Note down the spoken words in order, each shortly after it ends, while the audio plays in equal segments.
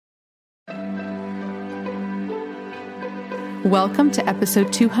Welcome to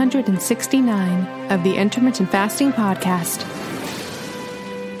episode 269 of the Intermittent Fasting Podcast.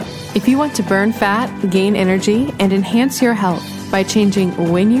 If you want to burn fat, gain energy, and enhance your health by changing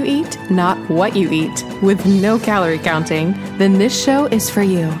when you eat, not what you eat, with no calorie counting, then this show is for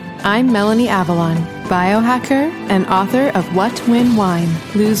you. I'm Melanie Avalon, biohacker and author of What, When, Wine.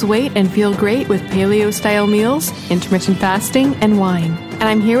 Lose weight and feel great with paleo-style meals, intermittent fasting, and wine. And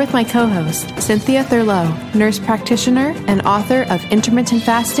I'm here with my co-host, Cynthia Thurlow, nurse practitioner and author of Intermittent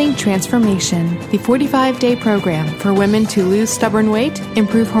Fasting Transformation, the 45-day program for women to lose stubborn weight,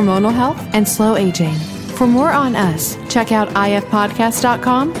 improve hormonal health, and slow aging. For more on us, check out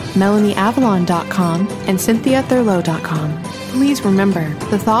ifpodcast.com, melanieavalon.com, and cynthiathurlow.com. Please remember,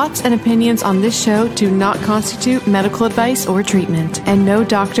 the thoughts and opinions on this show do not constitute medical advice or treatment, and no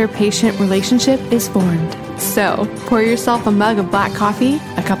doctor-patient relationship is formed. So, pour yourself a mug of black coffee,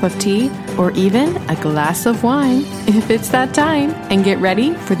 a cup of tea, or even a glass of wine, if it's that time, and get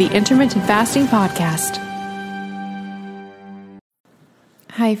ready for the Intermittent Fasting Podcast.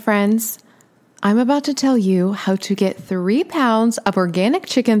 Hi, friends. I'm about to tell you how to get 3 pounds of organic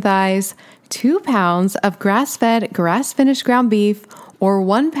chicken thighs, 2 pounds of grass-fed, grass-finished ground beef, or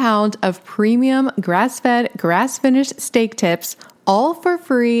 1 pound of premium grass-fed, grass-finished steak tips, all for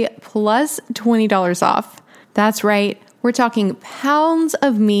free plus $20 off. That's right, we're talking pounds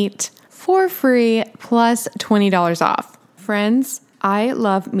of meat for free plus $20 off. Friends, I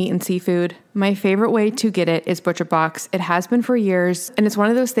love meat and seafood. My favorite way to get it is ButcherBox. It has been for years, and it's one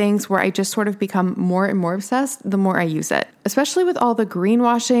of those things where I just sort of become more and more obsessed the more I use it. Especially with all the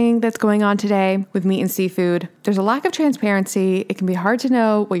greenwashing that's going on today with meat and seafood, there's a lack of transparency, it can be hard to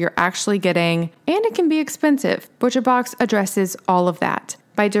know what you're actually getting, and it can be expensive. ButcherBox addresses all of that.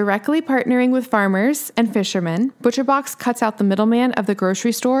 By directly partnering with farmers and fishermen, ButcherBox cuts out the middleman of the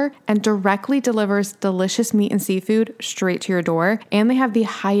grocery store and directly delivers delicious meat and seafood straight to your door. And they have the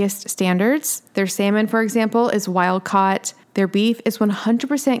highest standards. Their salmon, for example, is wild caught. Their beef is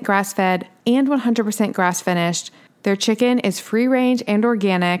 100% grass-fed and 100% grass-finished. Their chicken is free range and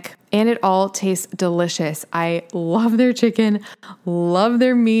organic, and it all tastes delicious. I love their chicken, love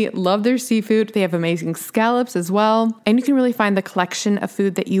their meat, love their seafood. They have amazing scallops as well. And you can really find the collection of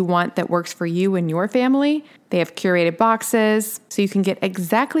food that you want that works for you and your family. They have curated boxes, so you can get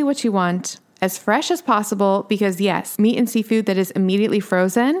exactly what you want, as fresh as possible, because yes, meat and seafood that is immediately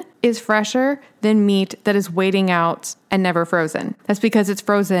frozen is fresher than meat that is waiting out and never frozen. That's because it's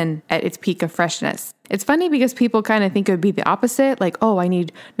frozen at its peak of freshness. It's funny because people kind of think it would be the opposite, like, oh, I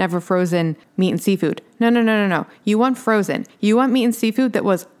need never frozen meat and seafood. No. You want frozen. You want meat and seafood that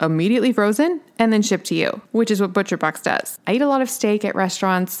was immediately frozen and then shipped to you, which is what ButcherBox does. I eat a lot of steak at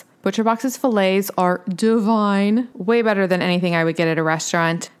restaurants. ButcherBox's fillets are divine, way better than anything I would get at a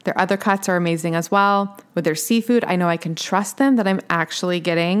restaurant. Their other cuts are amazing as well. With their seafood, I know I can trust them that I'm actually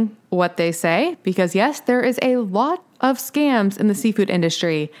getting what they say, because yes, there is a lot of scams in the seafood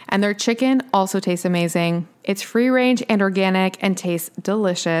industry, and their chicken also tastes amazing. It's free range and organic and tastes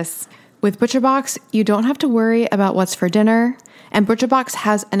delicious. With ButcherBox, you don't have to worry about what's for dinner, and ButcherBox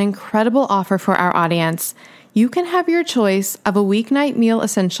has an incredible offer for our audience. You can have your choice of a weeknight meal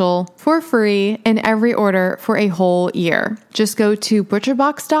essential for free in every order for a whole year. Just go to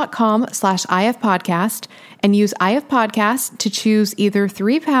butcherbox.com/ifpodcast and use ifpodcast to choose either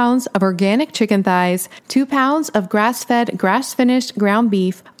 3 pounds of organic chicken thighs, 2 pounds of grass-fed, grass-finished ground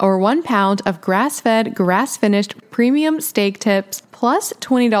beef, or 1 pound of grass-fed, grass-finished premium steak tips, plus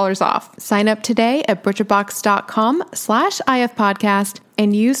 $20 off. Sign up today at butcherbox.com/ifpodcast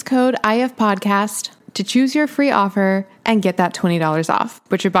and use code ifpodcast to choose your free offer and get that $20 off.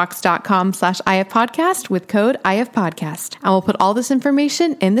 butcherbox.com/ifpodcast with code ifpodcast. And we'll put all this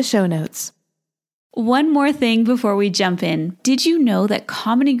information in the show notes. One more thing before we jump in. Did you know that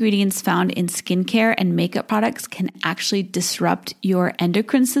common ingredients found in skincare and makeup products can actually disrupt your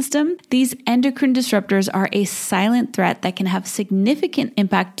endocrine system? These endocrine disruptors are a silent threat that can have significant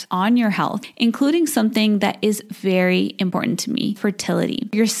impact on your health, including something that is very important to me, fertility.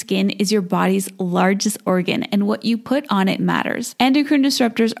 Your skin is your body's largest organ, and what you put on it matters. Endocrine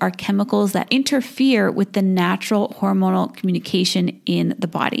disruptors are chemicals that interfere with the natural hormonal communication in the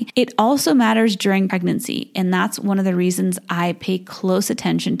body. It also matters during during pregnancy. And that's one of the reasons I pay close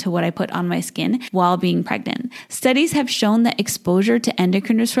attention to what I put on my skin while being pregnant. Studies have shown that exposure to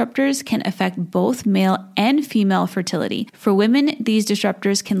endocrine disruptors can affect both male and female fertility. For women, these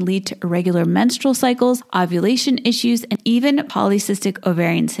disruptors can lead to irregular menstrual cycles, ovulation issues, and even polycystic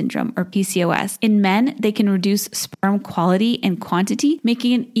ovarian syndrome, or PCOS. In men, they can reduce sperm quality and quantity,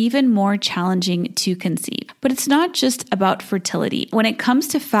 making it even more challenging to conceive. But it's not just about fertility. When it comes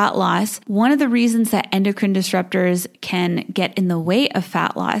to fat loss, one of the reasons that endocrine disruptors can get in the way of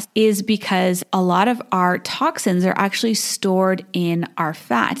fat loss is because a lot of our toxins are actually stored in our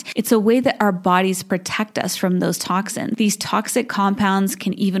fat. It's a way that our bodies protect us from those toxins. These toxic compounds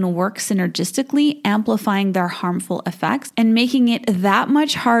can even work synergistically, amplifying their harmful effects and making it that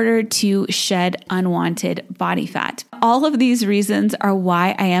much harder to shed unwanted body fat. All of these reasons are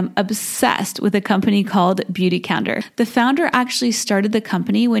why I am obsessed with a company called Beautycounter. The founder actually started the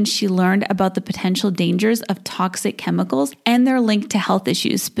company when she learned about the potential dangers of toxic chemicals and their link to health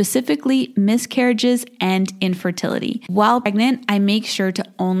issues, specifically miscarriages and infertility. While pregnant, I make sure to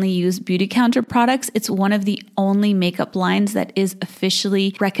only use Beautycounter products. It's one of the only makeup lines that is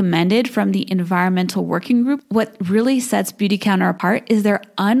officially recommended from the Environmental Working Group. What really sets Beautycounter apart is their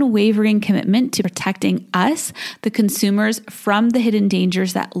unwavering commitment to protecting us, the consumers, from the hidden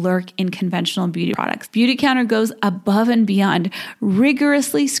dangers that lurk in conventional beauty products. Beautycounter goes above and beyond,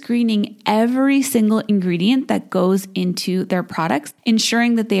 rigorously screening every single ingredient that goes into their products,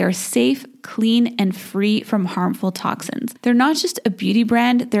 ensuring that they are safe, clean, and free from harmful toxins. They're not just a beauty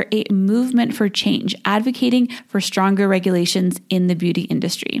brand, they're a movement for change, advocating for stronger regulations in the beauty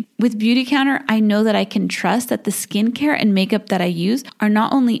industry. With Beautycounter, I know that I can trust that the skincare and makeup that I use are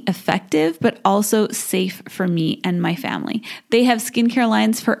not only effective, but also safe for me and my family. They have skincare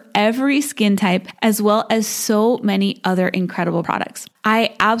lines for every skin type, as well as so many other incredible products.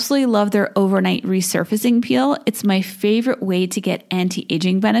 I absolutely love their overnight resurfacing peel. It's my favorite way to get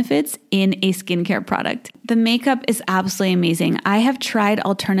anti-aging benefits in a skincare product. The makeup is absolutely amazing. I have tried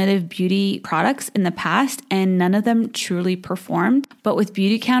alternative beauty products in the past and none of them truly performed. But with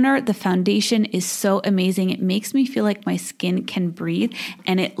Beautycounter, the foundation is so amazing. It makes me feel like my skin can breathe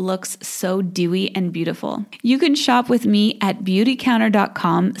and it looks so dewy and beautiful. You can shop with me at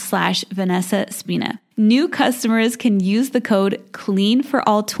beautycounter.com/Vanessa Spina. New customers can use the code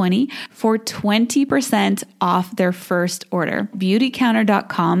CLEANFORALL20 for 20% off their first order.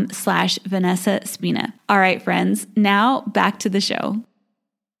 Beautycounter.com/Vanessa Spina. All right, friends, now back to the show.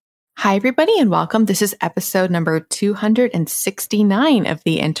 Hi, everybody, and welcome. This is episode number 269 of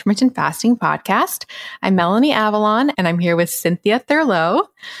the Intermittent Fasting Podcast. I'm Melanie Avalon, and I'm here with Cynthia Thurlow.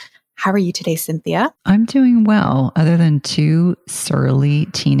 How are you today, Cynthia? I'm doing well, other than two surly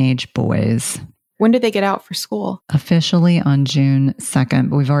teenage boys. When did they get out for school? Officially on June 2nd,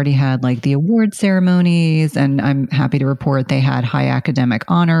 but we've already had like the award ceremonies, and I'm happy to report they had high academic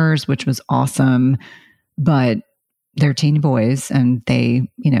honors, which was awesome. But they're teen boys and they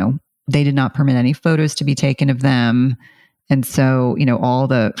did not permit any photos to be taken of them. And so, all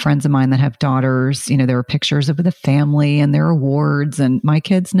the friends of mine that have daughters, there were pictures of the family and their awards, and my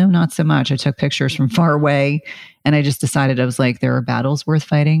kids, no, not so much. I took pictures from far away and I just decided, I was like, there are battles worth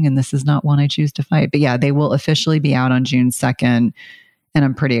fighting and this is not one I choose to fight. But yeah, they will officially be out on June 2nd and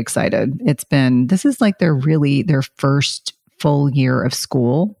I'm pretty excited. This is like their first full year of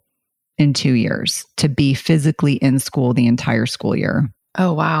school in 2 years, to be physically in school the entire school year.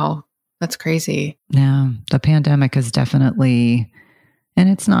 Oh, wow. That's crazy. Yeah, the pandemic is definitely, and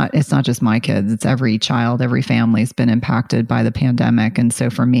it's not just my kids, it's every child, every family's been impacted by the pandemic. And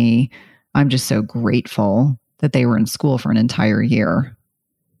so for me, I'm just so grateful that they were in school for an entire year.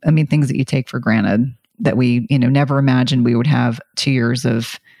 I mean, things that you take for granted that we, never imagined we would have 2 years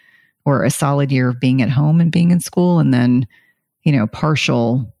or a solid year of being at home and being in school, and then,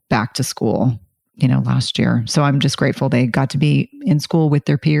 partial back to school, last year. So I'm just grateful they got to be in school with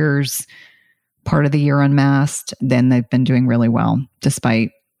their peers part of the year unmasked. Then they've been doing really well,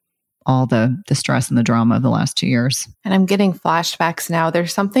 despite all the stress and the drama of the last 2 years. And I'm getting flashbacks now.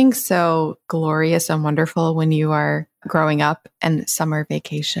 There's something so glorious and wonderful when you are growing up and summer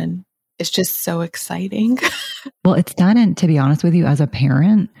vacation. It's just so exciting. Well, it's that. And to be honest with you, as a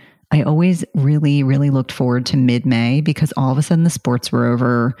parent, I always really, really looked forward to mid-May because all of a sudden the sports were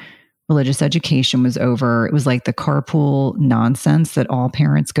over. Religious education was over. It was like the carpool nonsense that all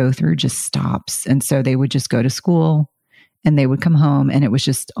parents go through just stops. And so they would just go to school and they would come home and it was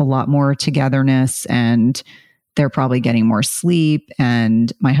just a lot more togetherness and they're probably getting more sleep.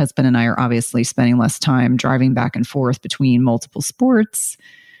 And my husband and I are obviously spending less time driving back and forth between multiple sports.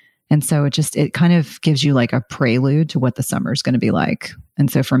 And so it kind of gives you like a prelude to what the summer is going to be like.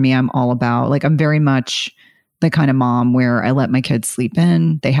 And so for me, I'm all about like, I'm very much the kind of mom where I let my kids sleep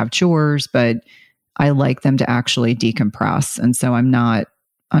in, they have chores, but I like them to actually decompress. And so I'm not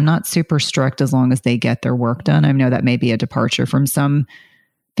super strict as long as they get their work done. I know that may be a departure from some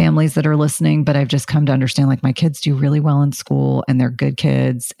families that are listening, but I've just come to understand like my kids do really well in school and they're good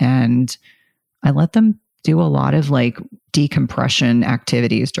kids. And I let them do a lot of like decompression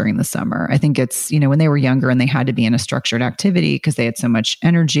activities during the summer. I think it's, when they were younger and they had to be in a structured activity because they had so much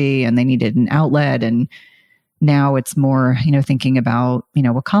energy and they needed an outlet. And now it's more, thinking about,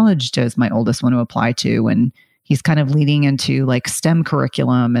 what college does my oldest want to apply to? And he's kind of leading into like STEM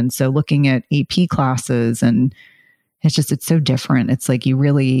curriculum. And so looking at AP classes, and it's so different. It's like you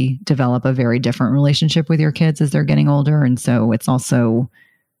really develop a very different relationship with your kids as they're getting older. And so it's also,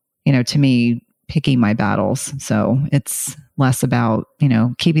 to me, picking my battles. So it's less about,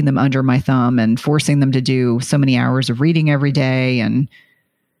 keeping them under my thumb and forcing them to do so many hours of reading every day. And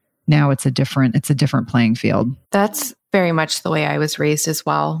now it's a different playing field. That's very much the way I was raised as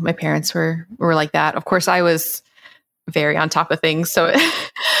well. My parents were like that. Of course, I was very on top of things. So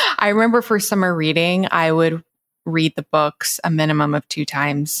I remember for summer reading, I would read the books a minimum of 2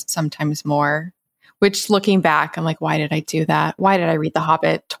 times, sometimes more, which looking back, I'm like, why did I do that? Why did I read The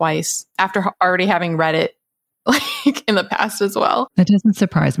Hobbit twice after already having read it like in the past as well? It doesn't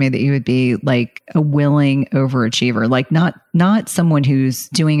surprise me that you would be like a willing overachiever, like not someone who's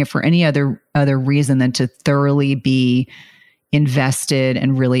doing it for any other reason than to thoroughly be invested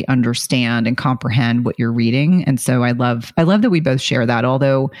and really understand and comprehend what you're reading. And so I love that we both share that.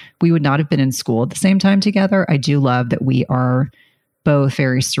 Although we would not have been in school at the same time together, I do love that we are both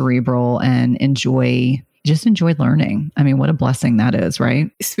very cerebral and enjoy learning. I mean, what a blessing that is,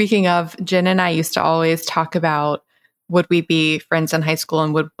 right? Speaking of, Jen and I used to always talk about, would we be friends in high school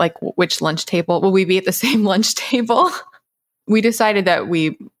and which lunch table? Will we be at the same lunch table? We decided that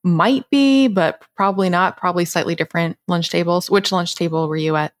we might be, but probably not, probably slightly different lunch tables. Which lunch table were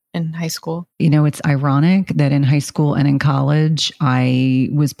you at in high school? It's ironic that in high school and in college, I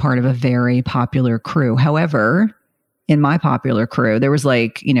was part of a very popular crew. However, in my popular crew, there was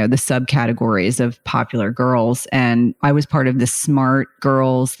like, the subcategories of popular girls. And I was part of the smart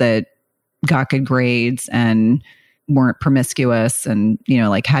girls that got good grades and weren't promiscuous and,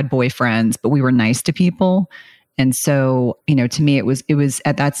 like had boyfriends, but we were nice to people. And so, to me, it was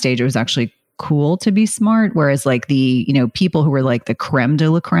at that stage, it was actually cool to be smart. Whereas like the, people who were like the creme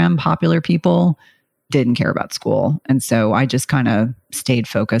de la creme popular people didn't care about school. And so I just kind of stayed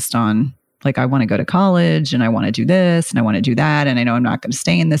focused on like, I want to go to college and I want to do this and I want to do that. And I know I'm not going to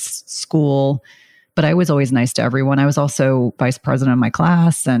stay in this school, but I was always nice to everyone. I was also vice president of my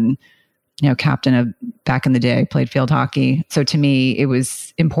class and, captain of, back in the day, I played field hockey. So to me, it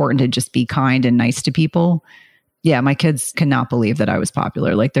was important to just be kind and nice to people. Yeah, my kids cannot believe that I was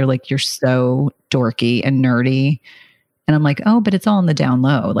popular. Like, they're like, you're so dorky and nerdy. And I'm like, oh, but it's all on the down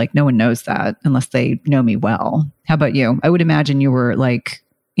low. Like, no one knows that unless they know me well. How about you? I would imagine you were like,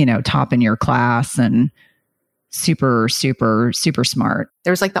 top in your class and super, super, super smart.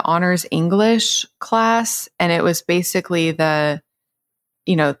 There was like the honors English class, and it was basically the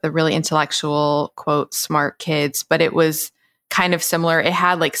really intellectual, quote, smart kids, but it was kind of similar. It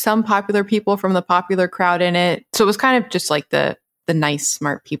had like some popular people from the popular crowd in it. So it was kind of just like the nice,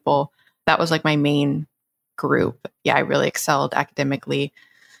 smart people. That was like my main group. Yeah, I really excelled academically.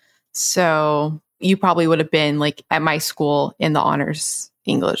 So you probably would have been like at my school in the honors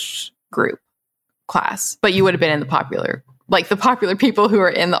English group class, but you would have been in the popular people who are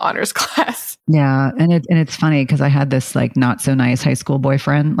in the honors class. Yeah. And it's funny because I had this like not so nice high school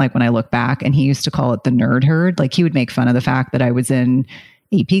boyfriend, like when I look back, and he used to call it the nerd herd. Like he would make fun of the fact that I was in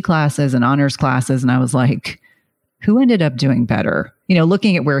AP classes and honors classes. And I was like, who ended up doing better?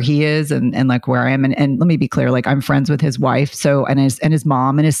 Looking at where he is and like where I am. And let me be clear, like I'm friends with his wife. So, and his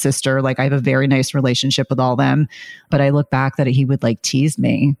mom and his sister, like I have a very nice relationship with all them. But I look back that he would like tease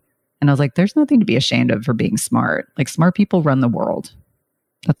me. And I was like, there's nothing to be ashamed of for being smart. Like smart people run the world.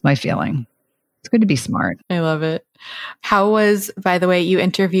 That's my feeling. It's good to be smart. I love it. How was, by the way, you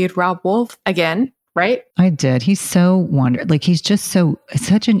interviewed Rob Wolf again, right? I did. He's so wonderful. Like he's just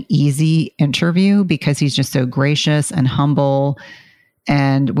such an easy interview because he's just so gracious and humble.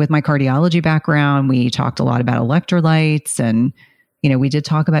 And with my cardiology background, we talked a lot about electrolytes and, we did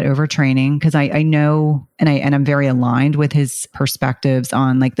talk about overtraining because I know, and I'm very aligned with his perspectives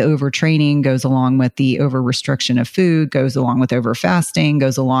on like the overtraining goes along with the over restriction of food, goes along with over fasting,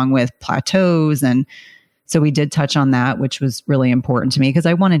 goes along with plateaus. And so we did touch on that, which was really important to me because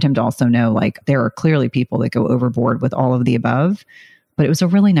I wanted him to also know like there are clearly people that go overboard with all of the above. But it was a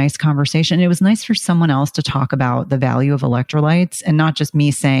really nice conversation. It was nice for someone else to talk about the value of electrolytes and not just me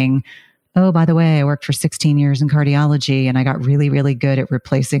saying, oh, by the way, I worked for 16 years in cardiology and I got really, really good at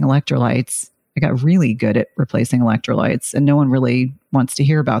replacing electrolytes. I got really good at replacing electrolytes. And no one really wants to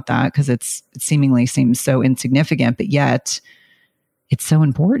hear about that because it seemingly seems so insignificant, but yet it's so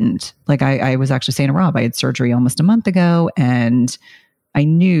important. Like I was actually saying to Rob, I had surgery almost a month ago and I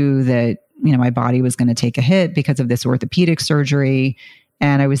knew that, my body was going to take a hit because of this orthopedic surgery.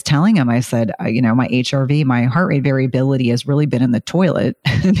 And I was telling him, I said, my HRV, my heart rate variability has really been in the toilet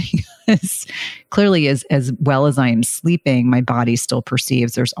because clearly as well as I am sleeping, my body still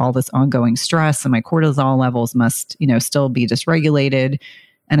perceives there's all this ongoing stress and my cortisol levels must, still be dysregulated.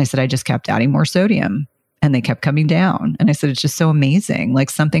 And I said, I just kept adding more sodium and they kept coming down. And I said, it's just so amazing.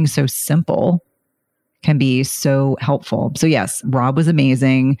 Like something so simple can be so helpful. So yes, Rob was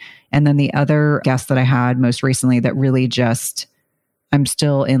amazing. And then the other guest that I had most recently that really just, I'm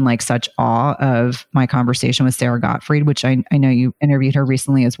still in like such awe of my conversation with Sarah Gottfried, which I know you interviewed her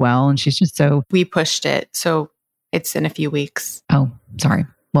recently as well. And she's just so... We pushed it. So it's in a few weeks. Oh, sorry.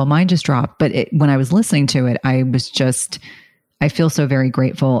 Well, mine just dropped. But when I was listening to it, I feel so very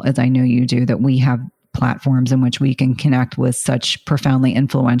grateful, as I know you do, that we have platforms in which we can connect with such profoundly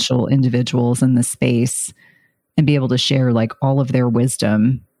influential individuals in this space and be able to share like all of their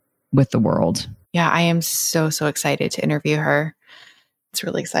wisdom with the world. Yeah, I am so excited to interview her. It's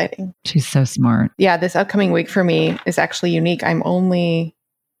really exciting. She's so smart. Yeah, this upcoming week for me is actually unique. I'm only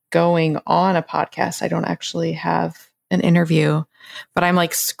going on a podcast. I don't actually have an interview, but I'm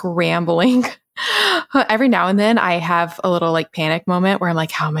like scrambling. Every now and then I have a little like panic moment where I'm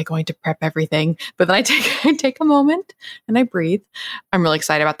like, how am I going to prep everything? But then I take a moment and I breathe. I'm really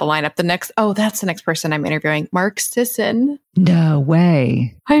excited about the lineup. That's the next person I'm interviewing, Mark Sisson. No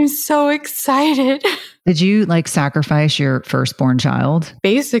way. I'm so excited. Did you like sacrifice your firstborn child?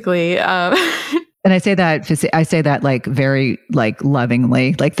 Basically. And I say that like very like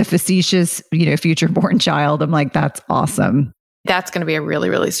lovingly, like the facetious, future born child. I'm like, that's awesome. That's going to be a really,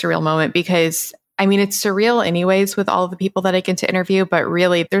 really surreal moment because it's surreal anyways with all of the people that I get to interview, but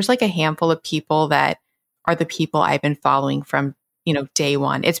really there's like a handful of people that are the people I've been following from, day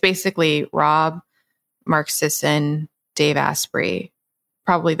one. It's basically Rob, Mark Sisson, Dave Asprey,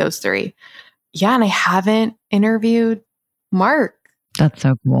 probably those three. Yeah. And I haven't interviewed Mark. That's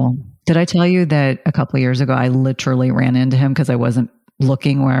so cool. Did I tell you that a couple of years ago, I literally ran into him because I wasn't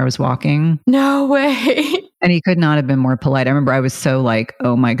looking where I was walking? No way. And he could not have been more polite. I remember I was so like,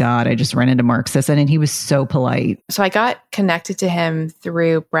 oh my God, I just ran into Mark Sisson and he was so polite. So I got connected to him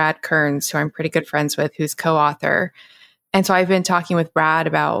through Brad Kearns, who I'm pretty good friends with, who's co-author. And so I've been talking with Brad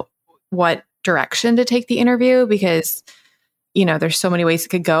about what direction to take the interview because, there's so many ways it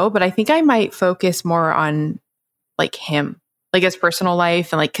could go, but I think I might focus more on like him, like his personal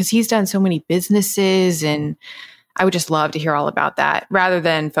life and like, cause he's done so many businesses and I would just love to hear all about that rather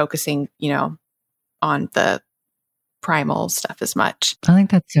than focusing, on the primal stuff as much. I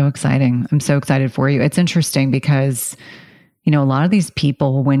think that's so exciting. I'm so excited for you. It's interesting because, a lot of these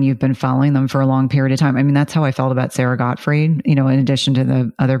people, when you've been following them for a long period of time, that's how I felt about Sarah Gottfried, in addition to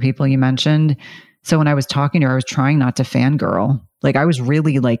the other people you mentioned. So when I was talking to her, I was trying not to fangirl. Like I was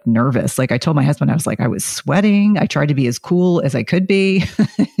really like nervous. Like I told my husband, I was like, I was sweating. I tried to be as cool as I could be.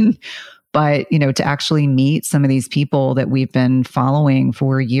 But, to actually meet some of these people that we've been following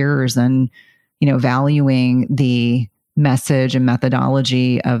for years and, valuing the message and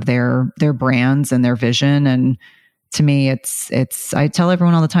methodology of their brands and their vision. And to me, it's, I tell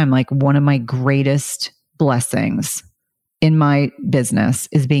everyone all the time, like one of my greatest blessings in my business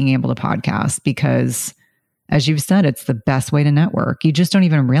is being able to podcast because as you've said, it's the best way to network. You just don't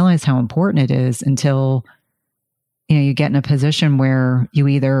even realize how important it is until, you get in a position where you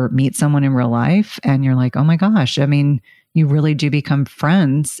either meet someone in real life and you're like, oh my gosh, you really do become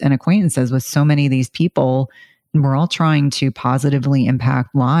friends and acquaintances with so many of these people. And we're all trying to positively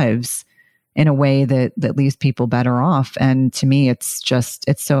impact lives in a way that leaves people better off. And to me, it's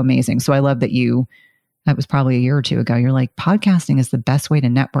so amazing. So I love that that was probably a year or two ago. You're like, podcasting is the best way to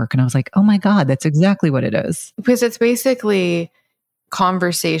network. And I was like, oh my God, that's exactly what it is. Because it's basically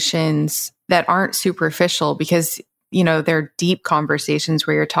conversations that aren't superficial because, they're deep conversations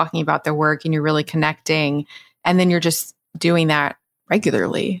where you're talking about their work and you're really connecting. And then you're just doing that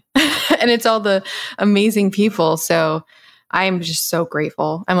regularly. And it's all the amazing people. So I'm just so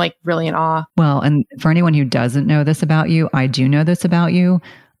grateful. I'm like really in awe. Well, and for anyone who doesn't know this about you, I do know this about you.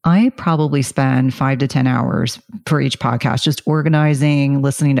 I probably spend 5 to 10 hours for each podcast, just organizing,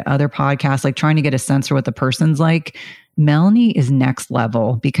 listening to other podcasts, like trying to get a sense for what the person's like. Melanie is next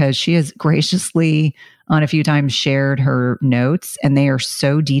level because she has graciously on a few times shared her notes, and they are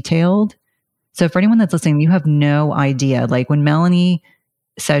so detailed. So for anyone that's listening, you have no idea. Like when Melanie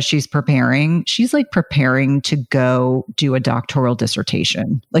says she's like preparing to go do a doctoral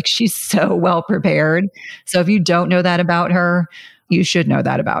dissertation. Like she's so well prepared. So if you don't know that about her, you should know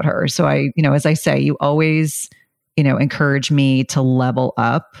that about her. So as I say, you always, encourage me to level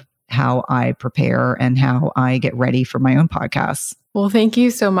up how I prepare and how I get ready for my own podcasts. Well, thank you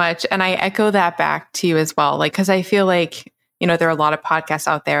so much. And I echo that back to you as well. Like, cause I feel like, there are a lot of podcasts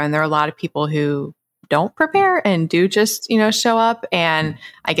out there and there are a lot of people who don't prepare and do just, show up. And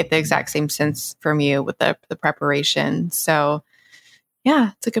I get the exact same sense from you with the preparation. So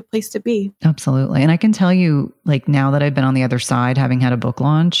yeah, it's a good place to be. Absolutely. And I can tell you, like now that I've been on the other side, having had a book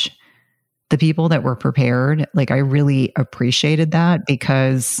launch, the people that were prepared, like I really appreciated that,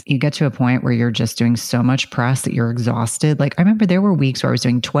 because you get to a point where you're just doing so much press that you're exhausted. Like I remember there were weeks where I was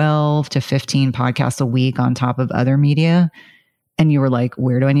doing 12 to 15 podcasts a week on top of other media. And you were like,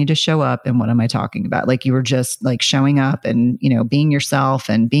 where do I need to show up? And what am I talking about? Like you were just like showing up and, being yourself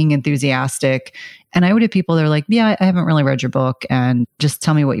and being enthusiastic. And I would have people that are like, yeah, I haven't really read your book and just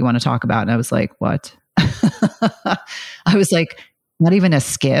tell me what you want to talk about. And I was like, what? I was like, not even a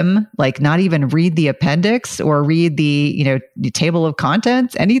skim, like not even read the appendix or read the, the table of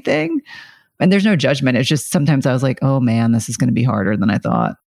contents, anything. And there's no judgment. It's just sometimes I was like, oh man, this is going to be harder than I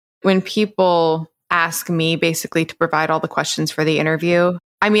thought. When people ask me basically to provide all the questions for the interview,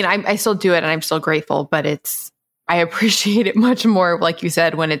 I mean, I still do it and I'm still grateful, but I appreciate it much more, like you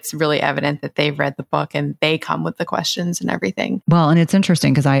said, when it's really evident that they've read the book and they come with the questions and everything. Well, and it's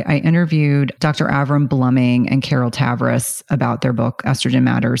interesting because I interviewed Dr. Avram Bluming and Carol Tavris about their book, Estrogen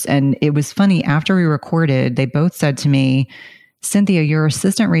Matters. And it was funny, after we recorded, they both said to me, Cynthia, your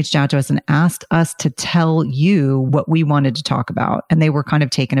assistant reached out to us and asked us to tell you what we wanted to talk about. And they were kind of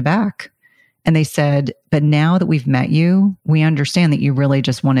taken aback. And they said, but now that we've met you, we understand that you really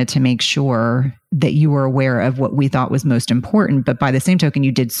just wanted to make sure that you were aware of what we thought was most important. But by the same token,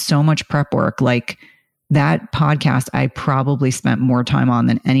 you did so much prep work. Like that podcast, I probably spent more time on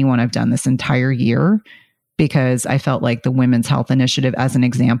than anyone I've done this entire year, because I felt like the Women's Health Initiative, as an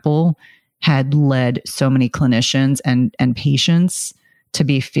example, had led so many clinicians and patients to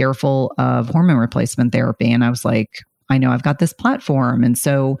be fearful of hormone replacement therapy. And I was like, I know I've got this platform. And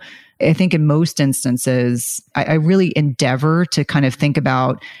so I think in most instances, I really endeavor to kind of think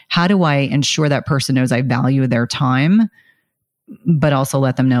about how do I ensure that person knows I value their time, but also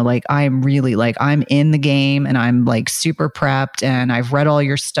let them know, like, I'm really like, I'm in the game and I'm like super prepped and I've read all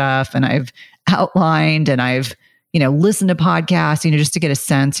your stuff and I've outlined and I've, listened to podcasts, just to get a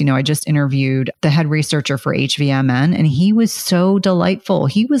sense. I just interviewed the head researcher for HVMN and he was so delightful.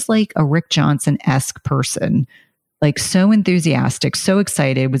 He was like a Rick Johnson-esque person. Like so enthusiastic, so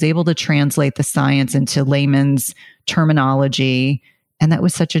excited, was able to translate the science into layman's terminology. And that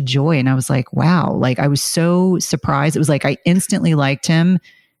was such a joy. And I was like, wow, like I was so surprised. It was like I instantly liked him.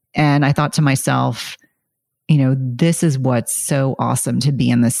 And I thought to myself, this is what's so awesome to be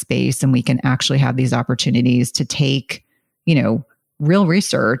in this space. And we can actually have these opportunities to take, real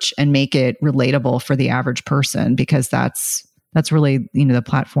research and make it relatable for the average person, because that's really, the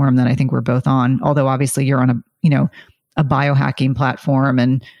platform that I think we're both on. Although obviously you're on a biohacking platform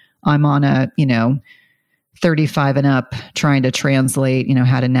and I'm on a, 35 and up trying to translate,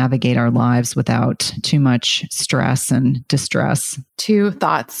 how to navigate our lives without too much stress and distress. Two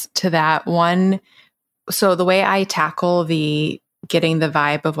thoughts to that. One, so the way I tackle getting the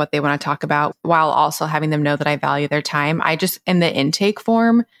vibe of what they want to talk about while also having them know that I value their time, I just, in the intake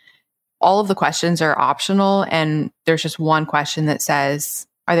form, all of the questions are optional. And there's just one question that says,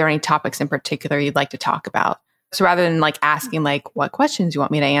 are there any topics in particular you'd like to talk about? So rather than like asking like, what questions you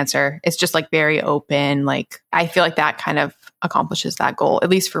want me to answer, it's just like very open. Like, I feel like that kind of accomplishes that goal, at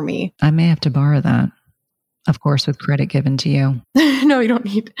least for me. I may have to borrow that. Of course, with credit given to you. No, you don't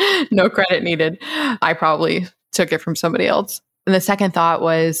need, no credit needed. I probably took it from somebody else. And the second thought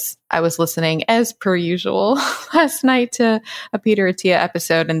was, I was listening as per usual last night to a Peter Attia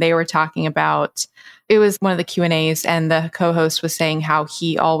episode, and they were talking about, it was one of the Q&As, and the co-host was saying how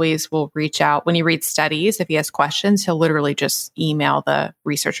he always will reach out when he reads studies. If he has questions, he'll literally just email the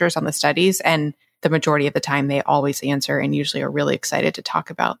researchers on the studies. And the majority of the time they always answer and usually are really excited to talk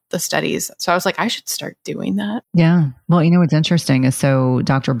about the studies. So I was like, I should start doing that. Yeah. Well, what's interesting is, so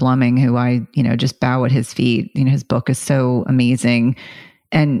Dr. Bluming, who I, just bow at his feet, his book is so amazing.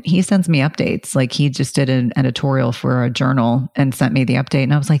 And he sends me updates. Like he just did an editorial for a journal and sent me the update.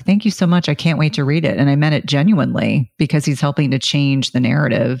 And I was like, thank you so much. I can't wait to read it. And I meant it genuinely, because he's helping to change the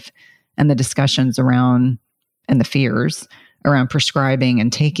narrative and the discussions around and the fears around prescribing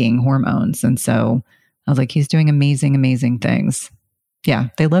and taking hormones. And so I was like, he's doing amazing, amazing things. Yeah,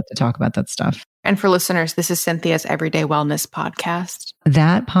 they love to talk about that stuff. And for listeners, this is Cynthia's Everyday Wellness podcast.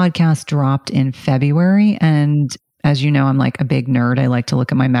 That podcast dropped in February. And as you know, I'm like a big nerd. I like to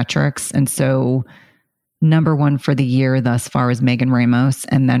look at my metrics. And so number one for the year thus far is Megan Ramos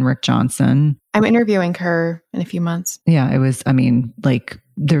and then Rick Johnson. I'm interviewing her in a few months. Yeah, it was, I mean, like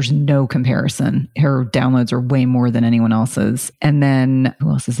there's no comparison. Her downloads are way more than anyone else's. And then who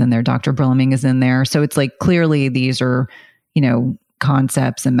else is in there? Dr. Brillaming is in there. So it's like clearly these are, you know,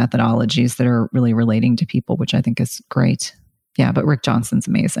 concepts and methodologies that are really relating to people, which I think is great. Yeah, but Rick Johnson's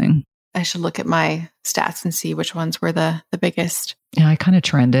amazing. I should look at my stats and see which ones were the biggest. Yeah, I kind of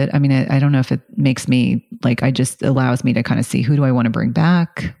trend it. I mean, I don't know if it makes me like, I just allows me to kind of see who do I want to bring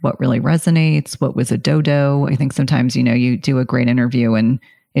back, what really resonates, what was a dodo. I think sometimes, you know, you do a great interview and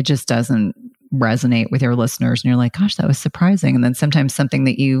it just doesn't resonate with your listeners and you're like, gosh, that was surprising. And then sometimes something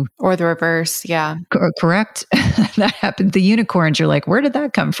that you... Or the reverse, yeah. Correct. That happened. The unicorns, you're like, where did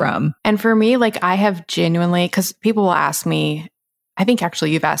that come from? And for me, like I have genuinely, because people will ask me, I think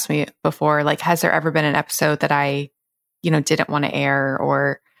actually you've asked me before, like, has there ever been an episode that I, you know, didn't want to air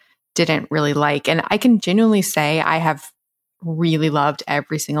or didn't really like? And I can genuinely say I have really loved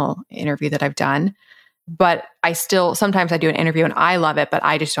every single interview that I've done. But I still, sometimes I do an interview and I love it, but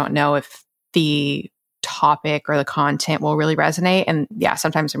I just don't know if the topic or the content will really resonate. And yeah,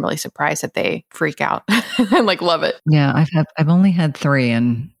 sometimes I'm really surprised that they freak out and like love it. Yeah, I've only had 3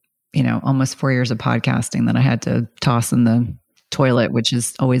 in, you know, almost 4 years of podcasting that I had to toss in the toilet, which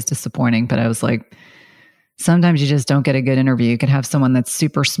is always disappointing. But I was like, sometimes you just don't get a good interview. You could have someone that's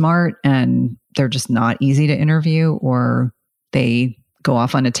super smart and they're just not easy to interview, or they go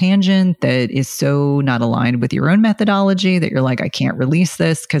off on a tangent that is so not aligned with your own methodology that you're like, I can't release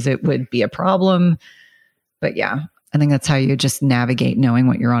this because it would be a problem. But yeah, I think that's how you just navigate knowing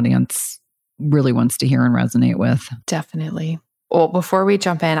what your audience really wants to hear and resonate with. Definitely. Well, before we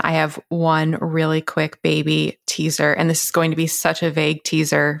jump in, I have one really quick baby teaser, and this is going to be such a vague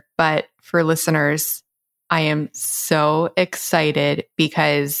teaser, but for listeners, I am so excited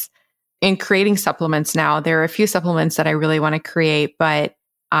because in creating supplements now, there are a few supplements that I really want to create, but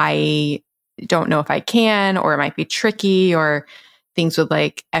I don't know if I can, or it might be tricky, or things with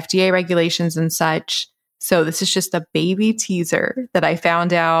like FDA regulations and such. So this is just a baby teaser that I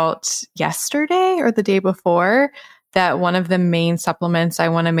found out yesterday or the day before, that one of the main supplements I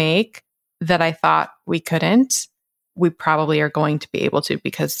want to make that I thought we couldn't, we probably are going to be able to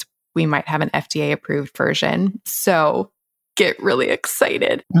because we might have an FDA approved version. So get really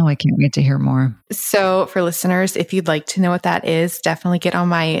excited. Oh, I can't wait to hear more. So for listeners, if you'd like to know what that is, definitely get on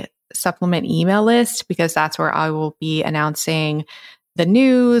my supplement email list because that's where I will be announcing the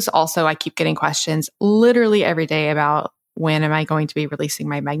news. Also, I keep getting questions literally every day about when am I going to be releasing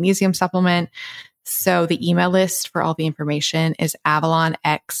my magnesium supplement. So the email list for all the information is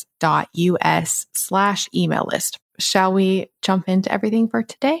avalonx.us/email list. Shall we jump into everything for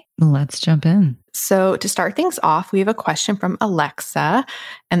today? Let's jump in. So to start things off, we have a question from Alexa,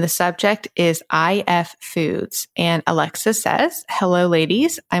 and the subject is IF foods. And Alexa says, hello,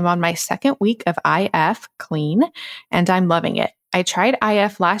 ladies. I'm on my 2nd week of IF clean, and I'm loving it. I tried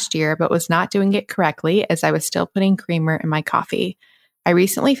IF last year, but was not doing it correctly as I was still putting creamer in my coffee. I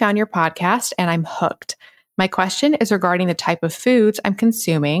recently found your podcast and I'm hooked. My question is regarding the type of foods I'm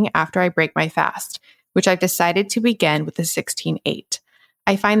consuming after I break my fast, which I've decided to begin with the 16-8.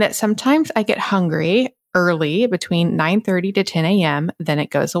 I find that sometimes I get hungry early between 9:30 to 10 a.m., then it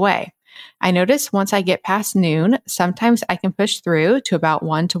goes away. I notice once I get past noon, sometimes I can push through to about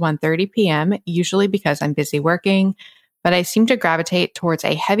 1 to 1:30 p.m., usually because I'm busy working, but I seem to gravitate towards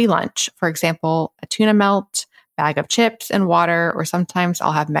a heavy lunch, for example, a tuna melt, bag of chips and water, or sometimes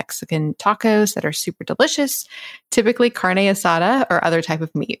I'll have Mexican tacos that are super delicious, typically carne asada or other type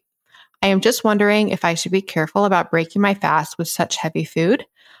of meat. I am just wondering if I should be careful about breaking my fast with such heavy food.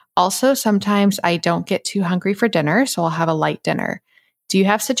 Also, sometimes I don't get too hungry for dinner, so I'll have a light dinner. Do you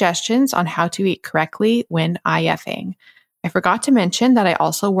have suggestions on how to eat correctly when IFing? I forgot to mention that I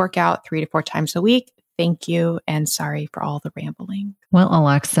also work out 3 to 4 times a week. Thank you, and sorry for all the rambling. Well,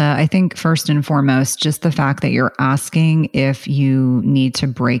 Alexa, I think first and foremost, just the fact that you're asking if you need to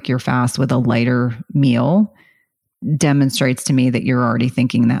break your fast with a lighter meal demonstrates to me that you're already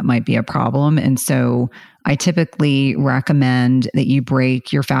thinking that might be a problem. And so I typically recommend that you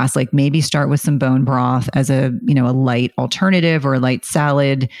break your fast, like maybe start with some bone broth as a light alternative or a light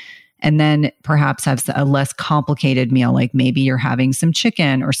salad, and then perhaps have a less complicated meal. Like maybe you're having some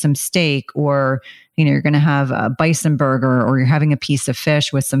chicken or some steak, or you're going to have a bison burger, or you're having a piece of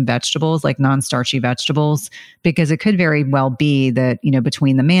fish with some vegetables, like non-starchy vegetables, because it could very well be that,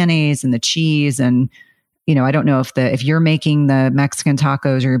 between the mayonnaise and the cheese and I don't know if you're making the Mexican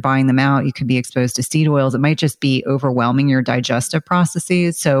tacos or you're buying them out, you could be exposed to seed oils. It might just be overwhelming your digestive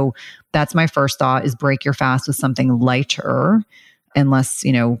processes. So that's my first thought, is break your fast with something lighter and less,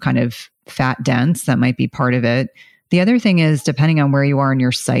 kind of fat dense. That might be part of it. The other thing is, depending on where you are in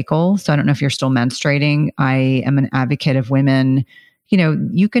your cycle. So I don't know if you're still menstruating. I am an advocate of women.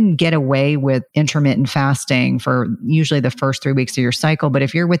 You can get away with intermittent fasting for usually the first 3 weeks of your cycle. But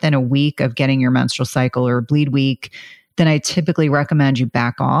if you're within a week of getting your menstrual cycle or bleed week, then I typically recommend you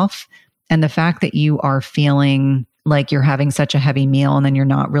back off. And the fact that you are feeling like you're having such a heavy meal and then you're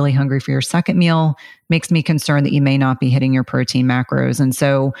not really hungry for your second meal makes me concerned that you may not be hitting your protein macros. And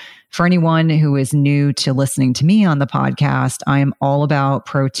so for anyone who is new to listening to me on the podcast, I am all about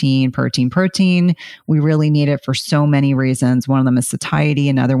protein. We really need it for so many reasons. One of them is satiety.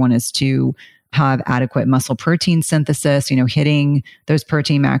 Another one is to have adequate muscle protein synthesis. Hitting those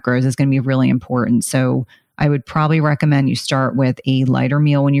protein macros is going to be really important. So I would probably recommend you start with a lighter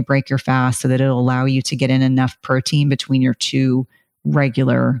meal when you break your fast so that it'll allow you to get in enough protein between your 2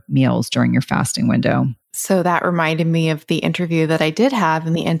 regular meals during your fasting window. So that reminded me of the interview that I did have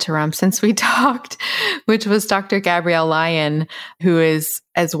in the interim since we talked, which was Dr. Gabrielle Lyon, who is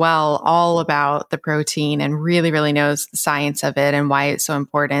as well all about the protein and really, really knows the science of it and why it's so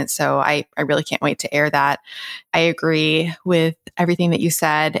important. So I really can't wait to air that. I agree with everything that you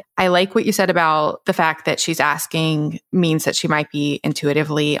said. I like what you said about the fact that she's asking means that she might be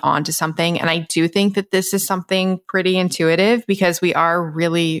intuitively onto something. And I do think that this is something pretty intuitive because we are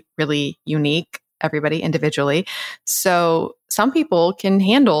really, really unique, everybody individually. So some people can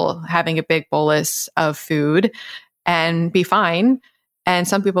handle having a big bolus of food and be fine. And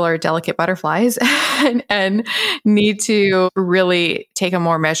some people are delicate butterflies and need to really take a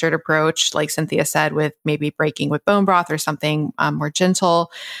more measured approach, like Cynthia said, with maybe breaking with bone broth or something more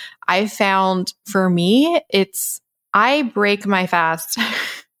gentle. I found for me, I break my fast.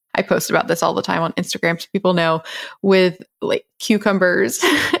 I post about this all the time on Instagram so people know, with like cucumbers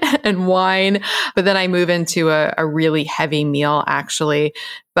and wine, but then I move into a really heavy meal actually,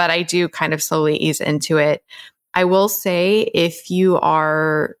 but I do kind of slowly ease into it. I will say if you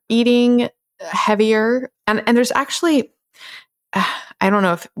are eating heavier, and there's actually, I don't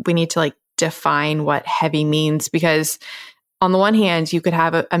know if we need to like define what heavy means, because on the one hand, you could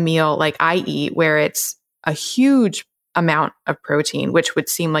have a meal like I eat where it's a huge amount of protein, which would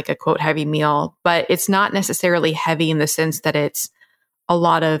seem like a quote heavy meal, but it's not necessarily heavy in the sense that it's a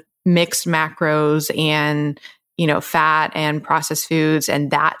lot of mixed macros and, fat and processed foods and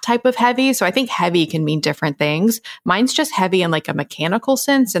that type of heavy. So I think heavy can mean different things. Mine's just heavy in like a mechanical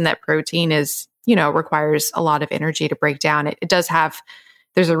sense, and that protein is, requires a lot of energy to break down. It does have,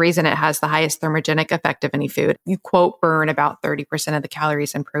 there's a reason it has the highest thermogenic effect of any food. You quote burn about 30% of the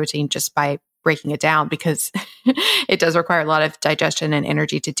calories in protein just by breaking it down, because it does require a lot of digestion and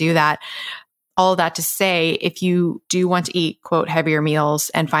energy to do that. All of that to say, if you do want to eat, quote, heavier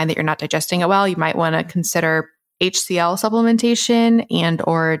meals and find that you're not digesting it well, you might want to consider HCL supplementation and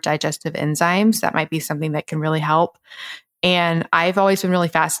or digestive enzymes. That might be something that can really help. And I've always been really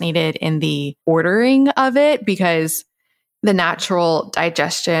fascinated in the ordering of it, because the natural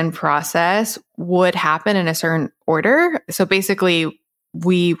digestion process would happen in a certain order. So basically,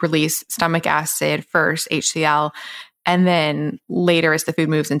 we release stomach acid first, HCL, and then later as the food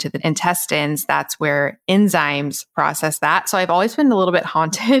moves into the intestines, that's where enzymes process that. So I've always been a little bit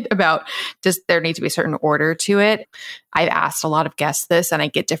haunted about, does there need to be a certain order to it? I've asked a lot of guests this and I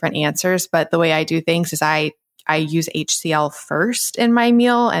get different answers, but the way I do things is I use HCL first in my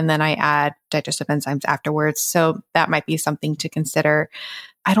meal and then I add digestive enzymes afterwards. So that might be something to consider.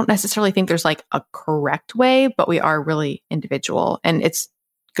 I don't necessarily think there's like a correct way, but we are really individual and it's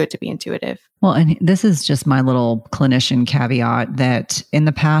good to be intuitive. Well, and this is just my little clinician caveat that in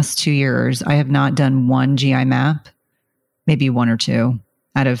the past 2 years, I have not done one GI map, maybe 1 or 2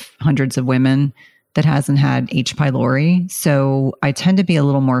 out of hundreds of women that hasn't had H. pylori. So I tend to be a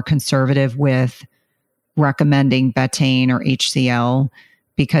little more conservative with recommending betaine or HCL,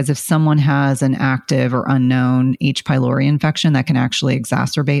 because if someone has an active or unknown H. pylori infection, that can actually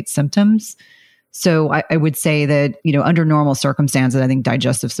exacerbate symptoms. So I would say that, under normal circumstances, I think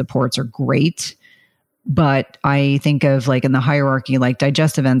digestive supports are great. But I think of like in the hierarchy, like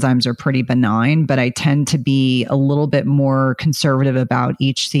digestive enzymes are pretty benign, but I tend to be a little bit more conservative about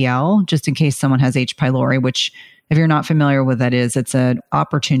HCL, just in case someone has H. pylori, which if you're not familiar with that is, it's an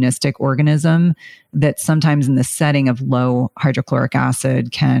opportunistic organism that sometimes in the setting of low hydrochloric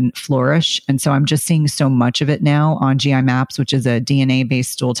acid can flourish. And so I'm just seeing so much of it now on GI Maps, which is a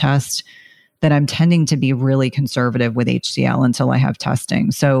DNA-based stool test, that I'm tending to be really conservative with HCL until I have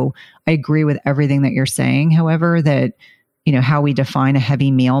testing. So I agree with everything that you're saying. However, that, how we define a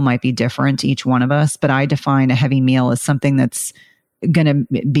heavy meal might be different to each one of us, but I define a heavy meal as something that's going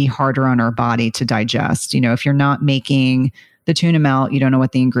to be harder on our body to digest. If you're not making the tuna melt, you don't know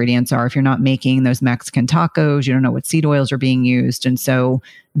what the ingredients are. If you're not making those Mexican tacos, you don't know what seed oils are being used. And so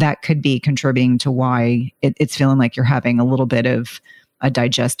that could be contributing to why it's feeling like you're having a little bit of a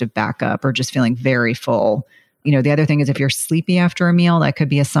digestive backup or just feeling very full. The other thing is if you're sleepy after a meal, that could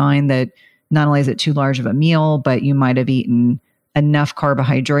be a sign that not only is it too large of a meal, but you might have eaten enough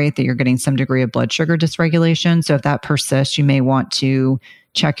carbohydrate that you're getting some degree of blood sugar dysregulation. So if that persists, you may want to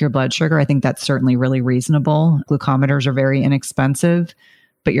check your blood sugar. I think that's certainly really reasonable. Glucometers are very inexpensive,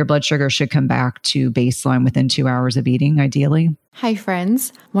 but your blood sugar should come back to baseline within 2 hours of eating, ideally. Hi,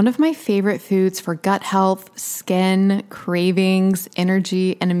 friends. One of my favorite foods for gut health, skin, cravings,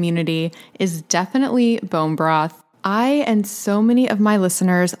 energy, and immunity is definitely bone broth. I and so many of my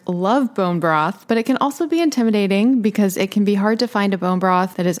listeners love bone broth, but it can also be intimidating because it can be hard to find a bone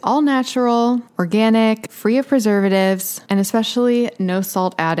broth that is all natural, organic, free of preservatives, and especially no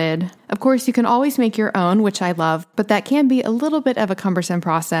salt added. Of course, you can always make your own, which I love, but that can be a little bit of a cumbersome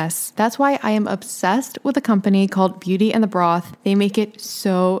process. That's why I am obsessed with a company called Beauty and the Broth. They make it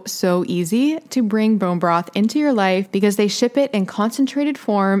so easy to bring bone broth into your life because they ship it in concentrated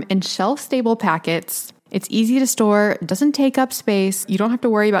form in shelf-stable packets. It's easy to store, doesn't take up space, you don't have to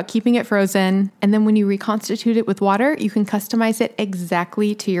worry about keeping it frozen, and then when you reconstitute it with water, you can customize it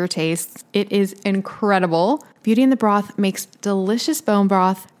exactly to your tastes. It is incredible. Beauty and the Broth makes delicious bone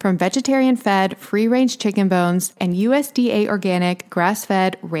broth from vegetarian-fed, free-range chicken bones and USDA organic,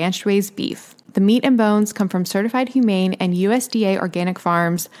 grass-fed, ranch-raised beef. The meat and bones come from certified humane and USDA organic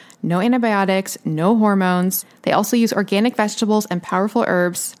farms, no antibiotics, no hormones. They also use organic vegetables and powerful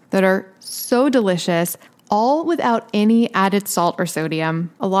herbs that are so delicious, all without any added salt or sodium.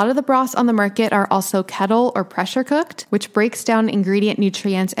 A lot of the broths on the market are also kettle or pressure cooked, which breaks down ingredient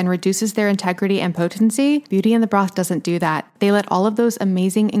nutrients and reduces their integrity and potency. Beauty and the Broth doesn't do that. They let all of those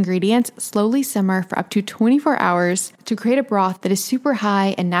amazing ingredients slowly simmer for up to 24 hours to create a broth that is super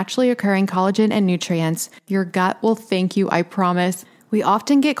high in naturally occurring collagen and nutrients. Your gut will thank you, I promise. We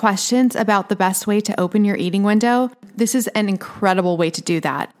often get questions about the best way to open your eating window. This is an incredible way to do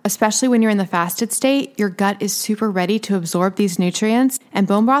that. Especially when you're in the fasted state, your gut is super ready to absorb these nutrients, and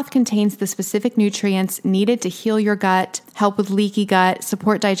bone broth contains the specific nutrients needed to heal your gut, help with leaky gut,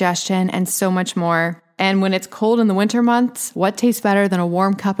 support digestion, and so much more. And when it's cold in the winter months, what tastes better than a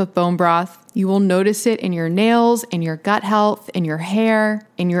warm cup of bone broth? You will notice it in your nails, in your gut health, in your hair,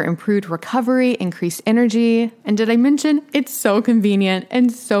 in your improved recovery, increased energy. And did I mention it's so convenient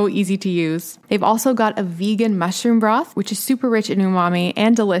and so easy to use? They've also got a vegan mushroom broth, which is super rich in umami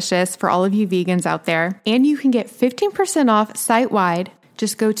and delicious for all of you vegans out there. And you can get 15% off site-wide.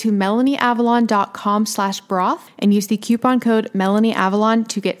 Just go to melanieavalon.com/broth and use the coupon code MelanieAvalon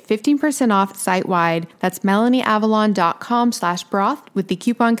to get 15% off site-wide. That's melanieavalon.com/broth with the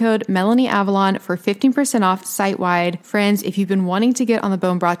coupon code MelanieAvalon for 15% off site-wide. Friends, if you've been wanting to get on the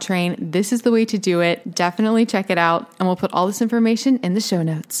bone broth train, this is the way to do it. Definitely check it out, and we'll put all this information in the show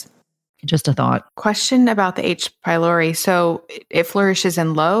notes. Just a thought. Question about the H. pylori. So it flourishes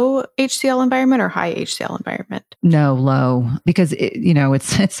in low HCl environment or high HCl environment? No, low, because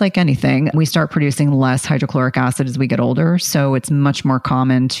it's like anything. We start producing less hydrochloric acid as we get older. So it's much more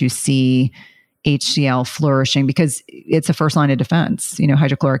common to see HCl flourishing because it's a first line of defense.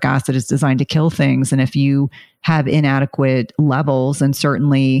 Hydrochloric acid is designed to kill things. And if you have inadequate levels, and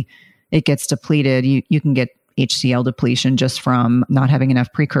certainly it gets depleted, you can get HCl depletion just from not having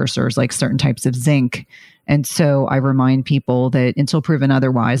enough precursors like certain types of zinc. And so I remind people that until proven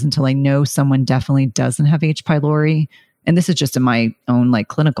otherwise, until I know someone definitely doesn't have H. pylori, and this is just in my own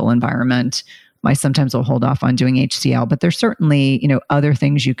clinical environment, I sometimes will hold off on doing HCl, but there's certainly, other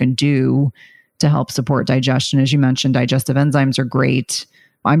things you can do to help support digestion. As you mentioned, digestive enzymes are great.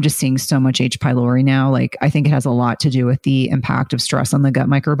 I'm just seeing so much H. pylori now. I think it has a lot to do with the impact of stress on the gut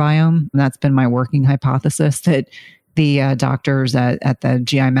microbiome. And that's been my working hypothesis that the doctors at the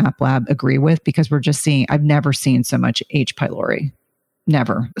GI Map lab agree with, because I've never seen so much H. pylori.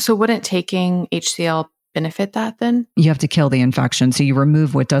 Never. So wouldn't taking HCl benefit that then? You have to kill the infection. So you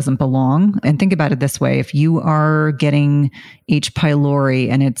remove what doesn't belong. And think about it this way. If you are getting H. pylori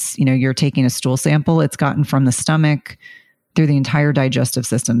and it's, you're taking a stool sample, it's gotten from the stomach through the entire digestive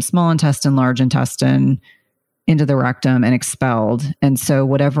system, small intestine, large intestine, into the rectum and expelled. And so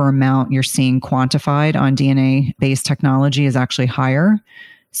whatever amount you're seeing quantified on DNA-based technology is actually higher.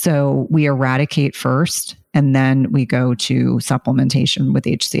 So we eradicate first, and then we go to supplementation with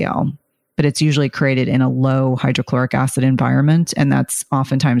HCl. but it's usually created in a low hydrochloric acid environment. And that's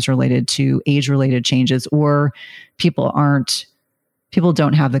oftentimes related to age-related changes, or people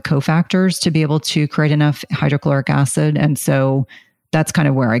don't have the cofactors to be able to create enough hydrochloric acid. And so that's kind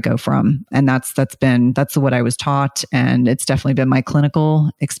of where I go from. And that's what I was taught. And it's definitely been my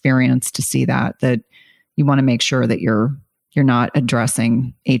clinical experience to see that you want to make sure that you're not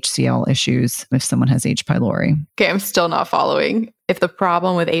addressing HCL issues if someone has H. pylori. Okay, I'm still not following. If the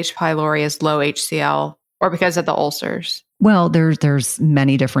problem with H. pylori is low HCL or because of the ulcers? Well, there's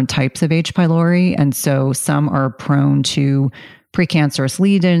many different types of H. pylori. And so some are prone to precancerous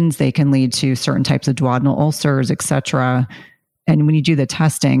lead-ins. They can lead to certain types of duodenal ulcers, et cetera. And when you do the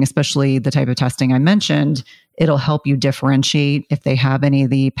testing, especially the type of testing I mentioned, it'll help you differentiate if they have any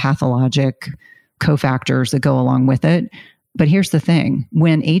of the pathologic cofactors that go along with it. But here's the thing.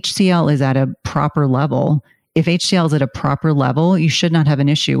 When HCL is at a proper level, if HCL is at a proper level, you should not have an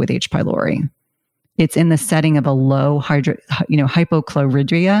issue with H. pylori. It's in the setting of a low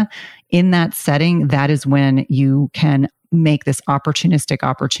hypochlorhydria. In that setting, that is when you can make this opportunistic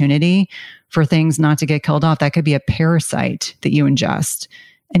opportunity for things not to get killed off. That could be a parasite that you ingest.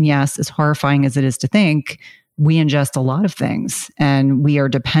 And yes, as horrifying as it is to think, we ingest a lot of things, and we are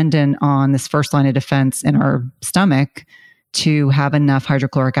dependent on this first line of defense in our stomach to have enough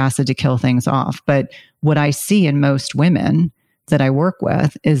hydrochloric acid to kill things off. But what I see in most women that I work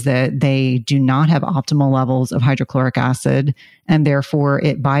with is that they do not have optimal levels of hydrochloric acid, and therefore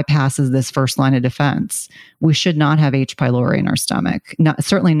it bypasses this first line of defense. We should not have H. pylori in our stomach,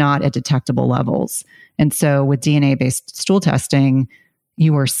 certainly not at detectable levels. And so with DNA-based stool testing,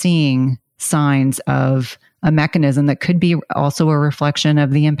 you are seeing signs of a mechanism that could be also a reflection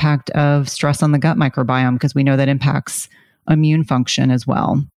of the impact of stress on the gut microbiome, because we know that impacts immune function as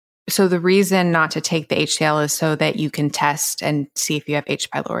well. So the reason not to take the HCL is so that you can test and see if you have H.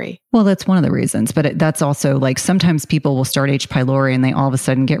 pylori. Well, that's one of the reasons, but that's also like sometimes people will start H. pylori and they all of a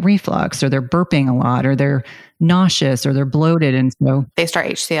sudden get reflux, or they're burping a lot, or they're nauseous, or they're bloated. And so they start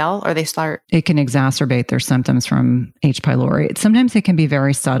HCL, or it can exacerbate their symptoms from H. pylori. Sometimes it can be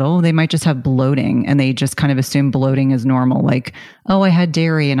very subtle. They might just have bloating and they just kind of assume bloating is normal. Like, oh, I had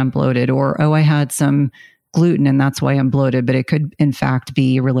dairy and I'm bloated, or, oh, I had some gluten and that's why I'm bloated, but it could in fact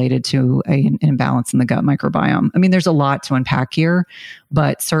be related to an imbalance in the gut microbiome. I mean, there's a lot to unpack here,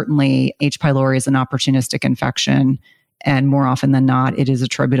 but certainly H. pylori is an opportunistic infection, and more often than not, it is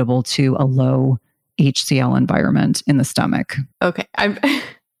attributable to a low HCL environment in the stomach. Okay. I'm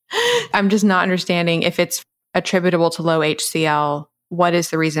just not understanding if it's attributable to low HCL. What is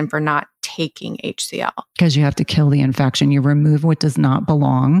the reason for not taking HCL? Because you have to kill the infection. You remove what does not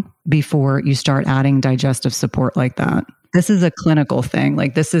belong before you start adding digestive support like that. This is a clinical thing.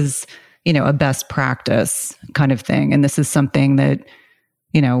 Like this is, a best practice kind of thing. And this is something that,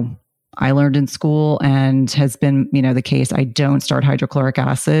 I learned in school and has been, the case. I don't start hydrochloric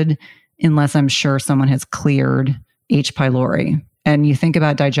acid unless I'm sure someone has cleared H. pylori. And you think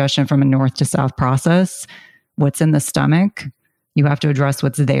about digestion from a north to south process, what's in the stomach, you have to address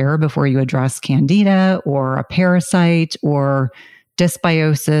what's there before you address candida or a parasite or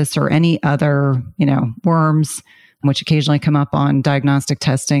dysbiosis or any other, worms, which occasionally come up on diagnostic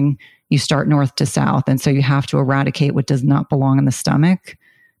testing. You start north to south. And so you have to eradicate what does not belong in the stomach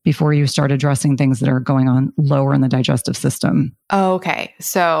before you start addressing things that are going on lower in the digestive system. Oh, okay.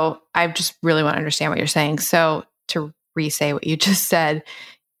 So I just really want to understand what you're saying. So to re-say what you just said,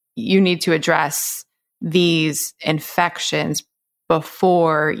 you need to address these infections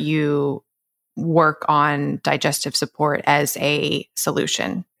before you work on digestive support as a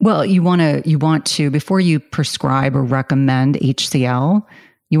solution. Well, you want to, before you prescribe or recommend HCL,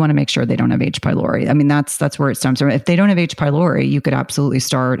 you want to make sure they don't have H. pylori. I mean, that's where it stems from. If they don't have H. pylori, you could absolutely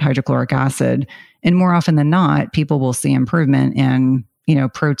start hydrochloric acid. And more often than not, people will see improvement in,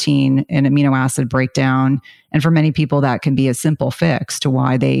 protein and amino acid breakdown. And for many people, that can be a simple fix to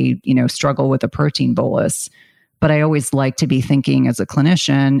why they, struggle with a protein bolus. But I always like to be thinking as a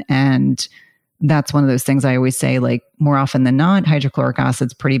clinician, and that's one of those things I always say, like more often than not, hydrochloric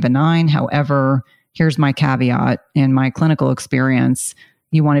acid's pretty benign. However, here's my caveat in my clinical experience.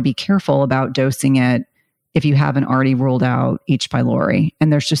 You want to be careful about dosing it if you haven't already ruled out H. pylori.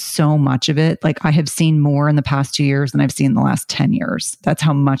 And there's just so much of it. Like I have seen more in the past 2 years than I've seen in the last 10 years. That's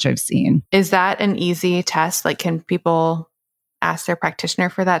how much I've seen. Is that an easy test? Like, can people ask their practitioner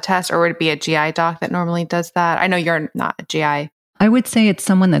for that test, or would it be a GI doc that normally does that? I know you're not a GI. I would say it's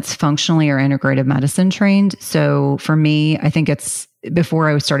someone that's functionally or integrative medicine trained. So for me, I think it's, before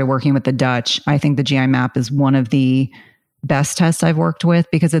I started working with the Dutch, I think the GI map is one of the best tests I've worked with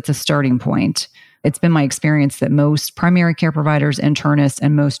because it's a starting point. It's been my experience that most primary care providers, internists,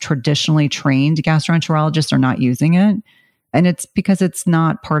 and most traditionally trained gastroenterologists are not using it. And it's because it's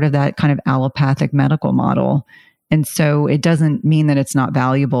not part of that kind of allopathic medical model. And so it doesn't mean that it's not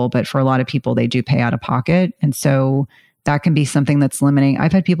valuable, but for a lot of people, they do pay out of pocket. And so that can be something that's limiting.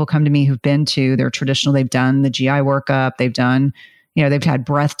 I've had people come to me who've been to their traditional, they've done the GI workup, they've done, they've had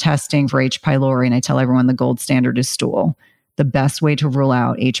breath testing for H. pylori. And I tell everyone the gold standard is stool. The best way to rule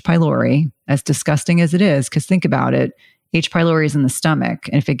out H. pylori, as disgusting as it is, because think about it, H. pylori is in the stomach.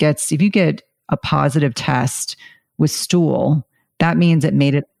 And if you get a positive test with stool, that means it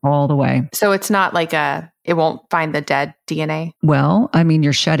made it all the way. So it's not like it won't find the dead DNA? Well, I mean,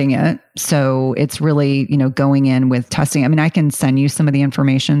 you're shedding it. So it's really, going in with testing. I mean, I can send you some of the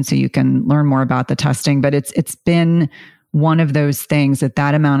information so you can learn more about the testing, but it's been one of those things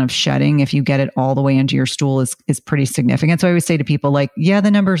that amount of shedding, if you get it all the way into your stool, is pretty significant. So I always say to people like, yeah,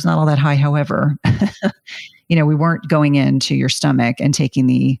 the number is not all that high. However, we weren't going into your stomach and taking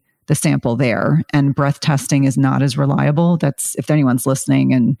the sample there, and breath testing is not as reliable. That's, if anyone's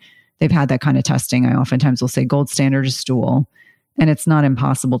listening and they've had that kind of testing, I oftentimes will say gold standard is stool, and it's not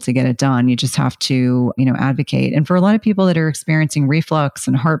impossible to get it done. You just have to, advocate. And for a lot of people that are experiencing reflux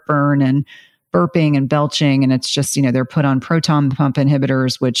and heartburn and burping and belching, and it's just, they're put on proton pump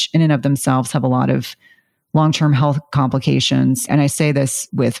inhibitors, which in and of themselves have a lot of long-term health complications. And I say this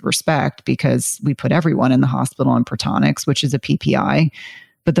with respect because we put everyone in the hospital on Protonix, which is a PPI.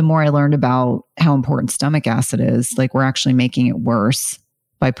 But the more I learned about how important stomach acid is, like we're actually making it worse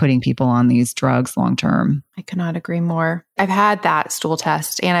by putting people on these drugs long-term. I could not agree more. I've had that stool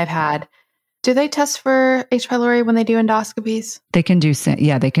test, and do they test for H. pylori when they do endoscopies? They can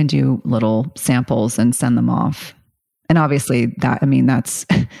do little samples and send them off. And obviously that's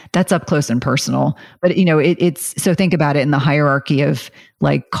up close and personal, but it's, so think about it in the hierarchy of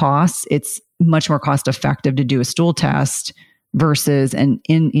like costs. It's much more cost effective to do a stool test versus an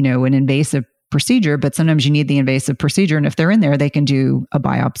invasive procedure, but sometimes you need the invasive procedure. And if they're in there, they can do a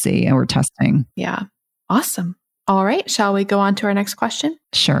biopsy or testing. Yeah. Awesome. All right. Shall we go on to our next question?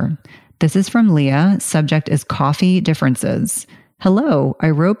 Sure. This is from Leah. Subject is coffee differences. Hello. I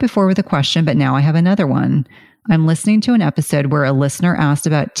wrote before with a question, but now I have another one. I'm listening to an episode where a listener asked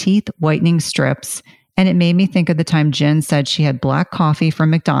about teeth whitening strips, and it made me think of the time Jen said she had black coffee from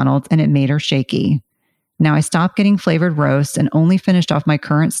McDonald's and it made her shaky. Now I stopped getting flavored roast and only finished off my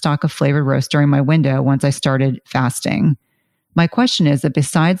current stock of flavored roast during my window once I started fasting. My question is that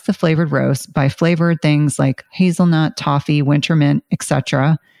besides the flavored roast, by flavored things like hazelnut, toffee, winter mint,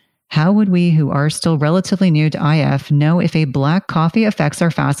 etc., how would we who are still relatively new to IF know if a black coffee affects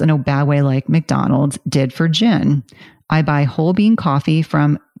our fast in a bad way like McDonald's did for Jen? I buy whole bean coffee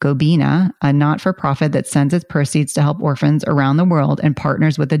from Gobina, a not-for-profit that sends its proceeds to help orphans around the world and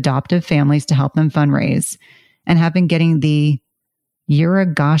partners with adoptive families to help them fundraise, and have been getting the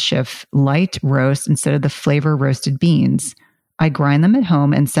Yirgacheffe light roast instead of the flavor roasted beans. I grind them at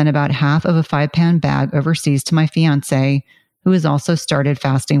home and send about half of a 5-pound bag overseas to my fiance, who has also started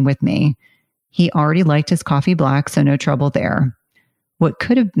fasting with me. He already liked his coffee black, so no trouble there. What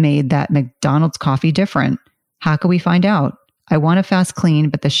could have made that McDonald's coffee different? How could we find out? I want to fast clean,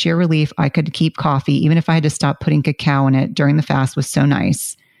 but the sheer relief I could keep coffee, even if I had to stop putting cacao in it during the fast, was so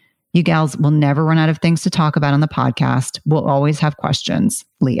nice. You gals will never run out of things to talk about on the podcast. We'll always have questions.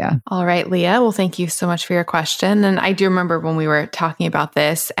 Leah. All right, Leah. Well, thank you so much for your question. And I do remember when we were talking about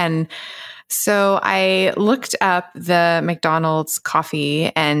this. And so I looked up the McDonald's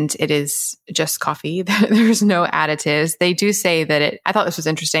coffee, and it is just coffee. There's no additives. They do say that I thought this was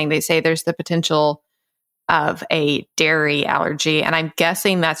interesting. They say there's the potential of a dairy allergy. And I'm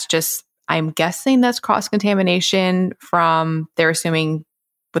guessing that's cross-contamination from, they're assuming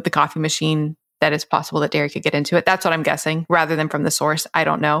with the coffee machine that it's possible that dairy could get into it. That's what I'm guessing, rather than from the source. I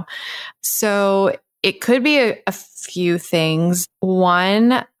don't know. So it could be a few things.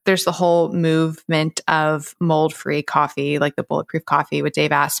 One, there's the whole movement of mold-free coffee, like the Bulletproof Coffee with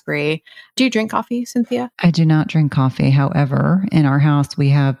Dave Asprey. Do you drink coffee, Cynthia? I do not drink coffee. However, in our house, we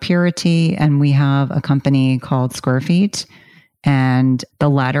have Purity and we have a company called Square Feet, and the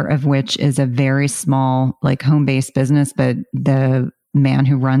latter of which is a very small, like home-based business, but the man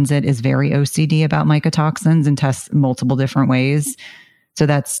who runs it is very OCD about mycotoxins and tests multiple different ways. So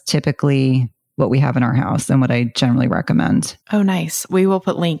that's typically what we have in our house and what I generally recommend. Oh, nice. We will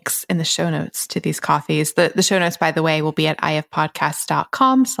put links in the show notes to these coffees. The show notes, by the way, will be at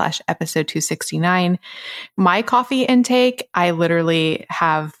ifpodcast.com/episode 269. My coffee intake, I literally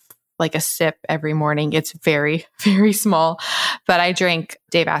have like a sip every morning. It's very, very small, but I drink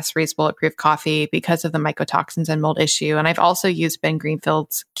Dave Asprey's Bulletproof coffee because of the mycotoxins and mold issue. And I've also used Ben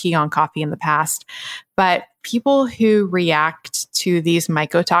Greenfield's Keon coffee in the past. But people who react to these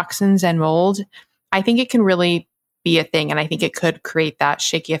mycotoxins and mold, I think it can really be a thing. And I think it could create that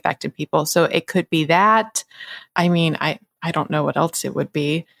shaky effect in people. So it could be that. I mean, I don't know what else it would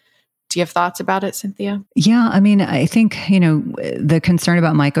be. Do you have thoughts about it, Cynthia? Yeah, I mean, I think, the concern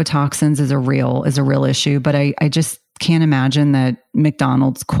about mycotoxins is a real issue, but I just can't imagine that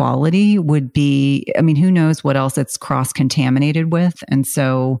McDonald's quality would be, I mean, who knows what else it's cross-contaminated with. And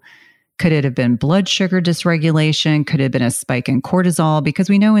so could it have been blood sugar dysregulation? Could it have been a spike in cortisol? Because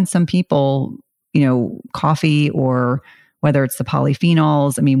we know in some people, coffee or whether it's the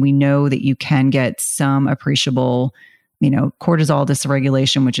polyphenols, I mean, we know that you can get some appreciable cortisol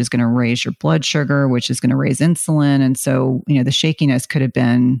dysregulation, which is going to raise your blood sugar, which is going to raise insulin. And so, the shakiness could have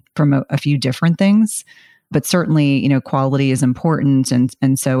been from a few different things, but certainly, quality is important.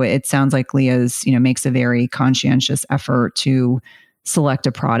 And so it sounds like Leah's, makes a very conscientious effort to select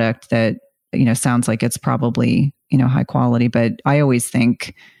a product that, sounds like it's probably, high quality. But I always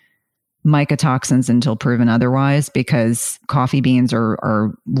think mycotoxins until proven otherwise, because coffee beans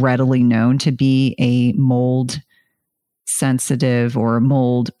are readily known to be a mold sensitive or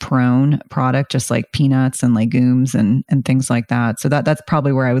mold prone product, just like peanuts and legumes and things like that. So that's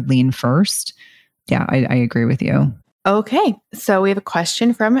probably where I would lean first. Yeah, I agree with you. Okay. So we have a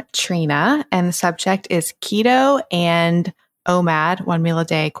question from Trina, and the subject is keto and OMAD, 1 meal a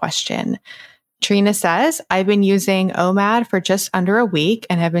day question. Trina says, I've been using OMAD for just under a week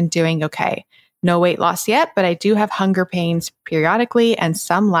and have been doing okay. No weight loss yet, but I do have hunger pains periodically and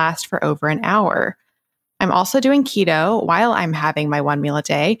some last for over an hour. I'm also doing keto while I'm having my 1 meal a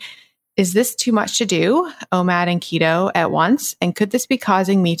day. Is this too much to do, OMAD and keto at once? And could this be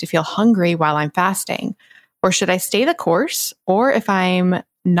causing me to feel hungry while I'm fasting? Or should I stay the course? Or if I'm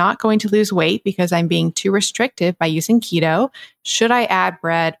not going to lose weight because I'm being too restrictive by using keto, should I add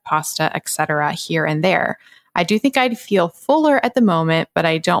bread, pasta, etc. here and there? I do think I'd feel fuller at the moment, but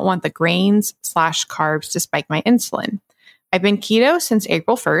I don't want the grains/carbs to spike my insulin. I've been keto since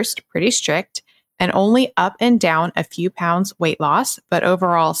April 1st, pretty strict, and only up and down a few pounds weight loss, but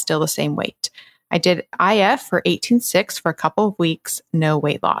overall still the same weight. I did IF for 18.6 for a couple of weeks, no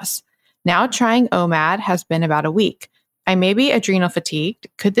weight loss. Now trying OMAD has been about a week. I may be adrenal fatigued.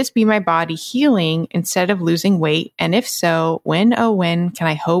 Could this be my body healing instead of losing weight? And if so, when can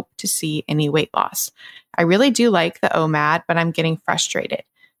I hope to see any weight loss? I really do like the OMAD, but I'm getting frustrated.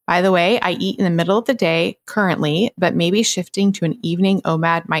 By the way, I eat in the middle of the day currently, but maybe shifting to an evening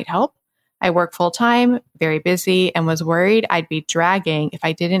OMAD might help. I work full time, very busy, and was worried I'd be dragging if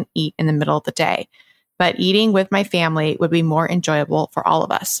I didn't eat in the middle of the day. But eating with my family would be more enjoyable for all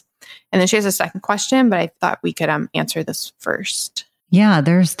of us. And then she has a second question, but I thought we could answer this first. Yeah,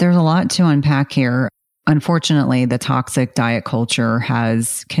 there's a lot to unpack here. Unfortunately, the toxic diet culture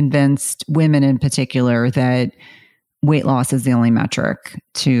has convinced women in particular that weight loss is the only metric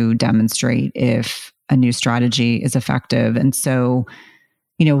to demonstrate if a new strategy is effective. And so,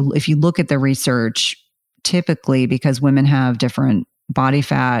 if you look at the research, typically because women have different body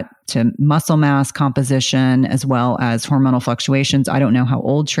fat to muscle mass composition, as well as hormonal fluctuations. I don't know how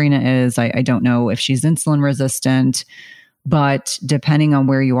old Trina is. I don't know if she's insulin resistant, but depending on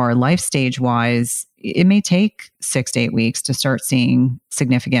where you are life stage wise, it may take 6 to 8 weeks to start seeing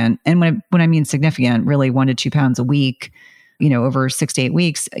significant. And when I mean significant, really 1 to 2 pounds a week, over 6 to 8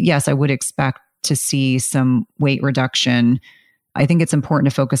 weeks, yes, I would expect to see some weight reduction. I think it's important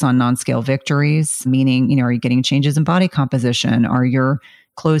to focus on non-scale victories, meaning, are you getting changes in body composition? Are your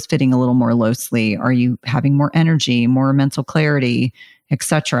clothes fitting a little more loosely? Are you having more energy, more mental clarity,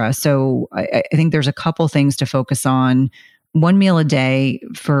 etc.? So I think there's a couple things to focus on. 1 meal a day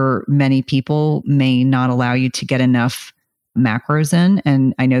for many people may not allow you to get enough macros in.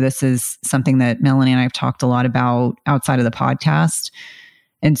 And I know this is something that Melanie and I have talked a lot about outside of the podcast.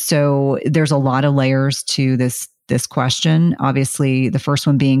 And so there's a lot of layers to this question. Obviously, the first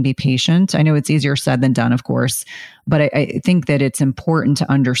one being be patient. I know it's easier said than done, of course, but I think that it's important to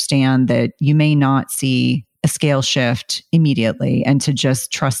understand that you may not see a scale shift immediately and to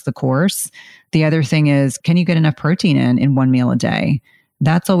just trust the course. The other thing is, can you get enough protein in 1 meal a day?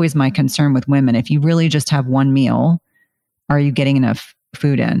 That's always my concern with women. If you really just have one meal, are you getting enough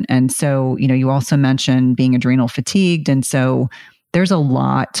food in? And so, you also mentioned being adrenal fatigued. And so there's a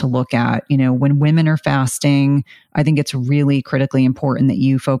lot to look at. When women are fasting, I think it's really critically important that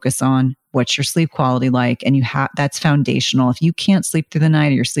you focus on what's your sleep quality like. And that's foundational. If you can't sleep through the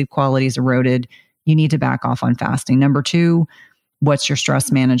night or your sleep quality is eroded, you need to back off on fasting. Number 2, what's your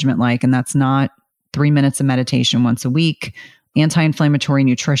stress management like? And that's not 3 minutes of meditation once a week. Anti-inflammatory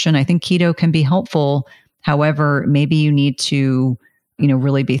nutrition. I think keto can be helpful. However, maybe you need to,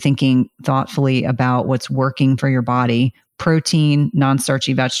 really be thinking thoughtfully about what's working for your body. Protein,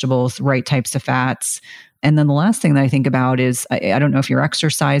 non-starchy vegetables, right types of fats. And then the last thing that I think about is, I don't know if you're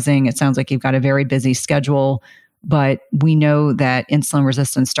exercising. It sounds like you've got a very busy schedule, but we know that insulin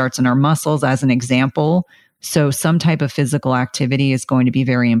resistance starts in our muscles as an example. So some type of physical activity is going to be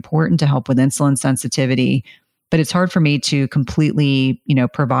very important to help with insulin sensitivity. But it's hard for me to completely,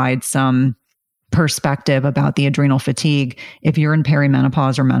 provide some perspective about the adrenal fatigue. If you're in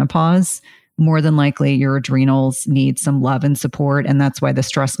perimenopause or menopause, more than likely your adrenals need some love and support. And that's why the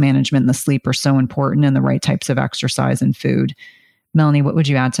stress management and the sleep are so important, and the right types of exercise and food. Melanie, what would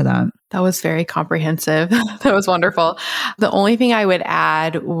you add to that? That was very comprehensive. That was wonderful. The only thing I would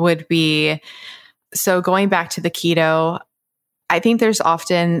add would be, so going back to the keto, I think there's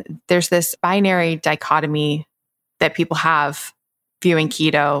this binary dichotomy that people have viewing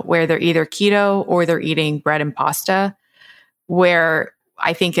keto, where they're either keto or they're eating bread and pasta, where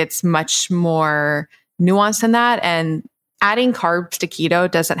I think it's much more nuanced than that. And adding carbs to keto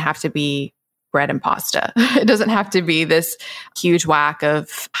doesn't have to be bread and pasta. It doesn't have to be this huge whack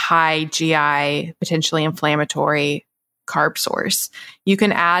of high GI, potentially inflammatory carb source. You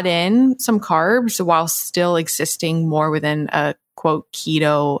can add in some carbs while still existing more within a quote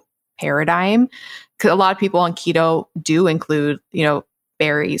keto paradigm. Because a lot of people on keto do include,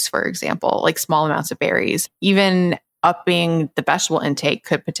 berries, for example, like small amounts of berries. Even upping the vegetable intake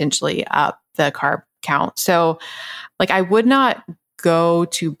could potentially up the carb count. So I would not go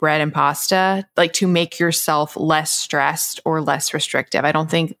to bread and pasta, to make yourself less stressed or less restrictive. I don't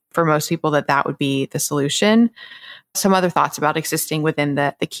think for most people that would be the solution. Some other thoughts about existing within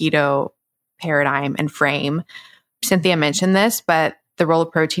the keto paradigm and frame. Cynthia mentioned this, but the role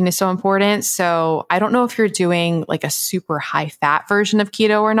of protein is so important. So I don't know if you're doing a super high fat version of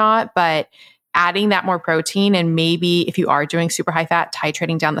keto or not, but adding that more protein, and maybe if you are doing super high fat,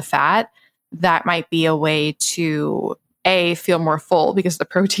 titrating down the fat, that might be a way to A, feel more full because the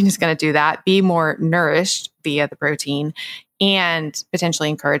protein is going to do that, be more nourished via the protein, and potentially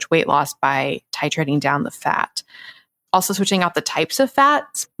encourage weight loss by titrating down the fat. Also, switching out the types of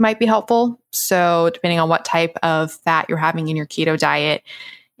fats might be helpful. So depending on what type of fat you're having in your keto diet,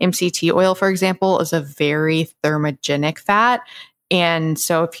 MCT oil, for example, is a very thermogenic fat. And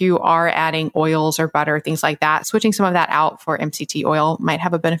so if you are adding oils or butter, things like that, switching some of that out for MCT oil might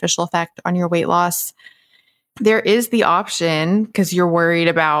have a beneficial effect on your weight loss. There is the option, because you're worried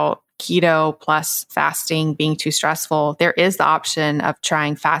about keto plus fasting being too stressful, there is the option of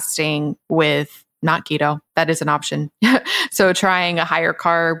trying fasting with not keto. That is an option. So trying a higher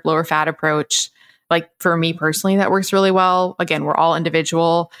carb, lower fat approach, for me personally, that works really well. Again, we're all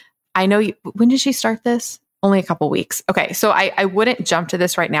individual. I know when did she start this? Only a couple weeks. Okay. So I wouldn't jump to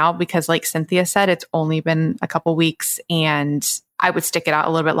this right now because like Cynthia said, it's only been a couple weeks and I would stick it out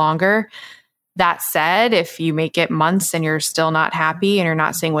a little bit longer. That said, if you make it months and you're still not happy and you're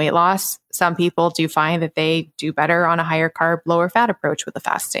not seeing weight loss, some people do find that they do better on a higher carb, lower fat approach with the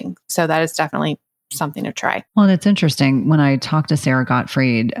fasting. So that is definitely something to try. Well, it's interesting. When I talked to Sarah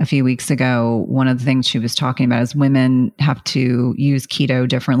Gottfried a few weeks ago, one of the things she was talking about is women have to use keto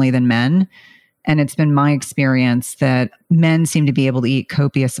differently than men. And it's been my experience that men seem to be able to eat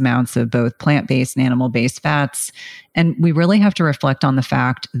copious amounts of both plant-based and animal-based fats. And we really have to reflect on the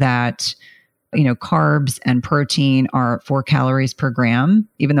fact that, carbs and protein are 4 calories per gram,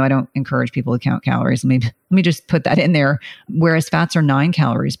 even though I don't encourage people to count calories. Let me just put that in there. Whereas fats are 9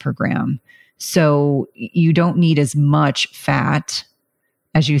 calories per gram. So you don't need as much fat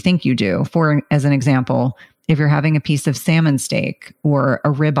as you think you do. As an example, if you're having a piece of salmon steak or a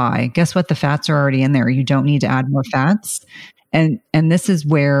ribeye, guess what? The fats are already in there. You don't need to add more fats. And this is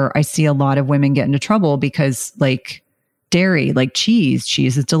where I see a lot of women get into trouble because dairy, cheese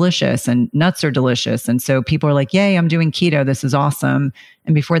is delicious and nuts are delicious. And so people are like, yay, I'm doing keto. This is awesome.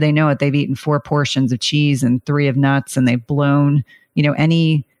 And before they know it, they've eaten 4 portions of cheese and 3 of nuts, and they've blown,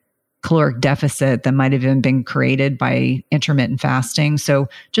 any caloric deficit that might have even been created by intermittent fasting. So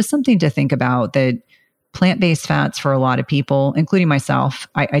just something to think about, that plant-based fats for a lot of people, including myself,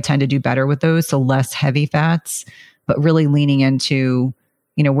 I tend to do better with those. So less heavy fats, but really leaning into,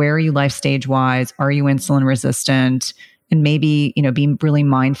 where are you life stage wise? Are you insulin resistant? And maybe, being really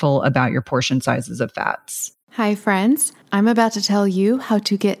mindful about your portion sizes of fats. Hi, friends. I'm about to tell you how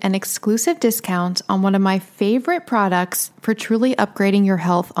to get an exclusive discount on one of my favorite products for truly upgrading your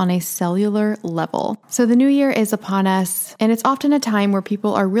health on a cellular level. So the new year is upon us, and it's often a time where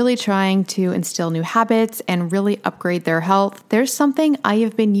people are really trying to instill new habits and really upgrade their health. There's something I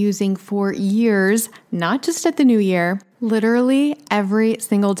have been using for years, not just at the new year. Literally every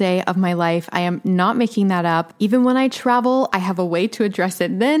single day of my life. I am not making that up. Even when I travel, I have a way to address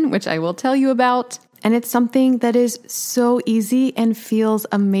it then, which I will tell you about. And it's something that is so easy and feels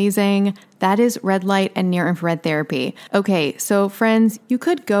amazing. That is red light and near infrared therapy. Okay, so friends, you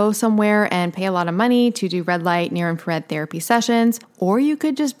could go somewhere and pay a lot of money to do red light, near infrared therapy sessions, or you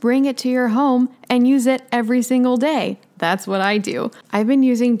could just bring it to your home and use it every single day. That's what I do. I've been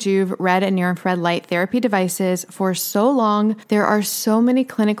using Joovv red and near infrared light therapy devices for so long. There are so many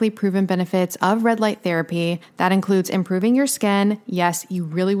clinically proven benefits of red light therapy. That includes improving your skin. Yes, you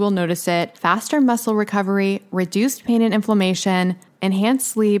really will notice it. Faster muscle recovery, reduced pain and inflammation, enhanced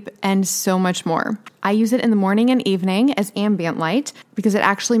sleep, and so much more. I use it in the morning and evening as ambient light because it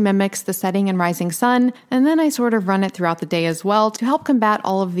actually mimics the setting and rising sun, and then I sort of run it throughout the day as well to help combat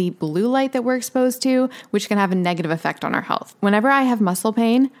all of the blue light that we're exposed to, which can have a negative effect on our health. Whenever I have muscle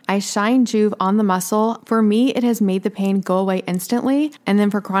pain, I shine Joovv on the muscle. For me, it has made the pain go away instantly, and then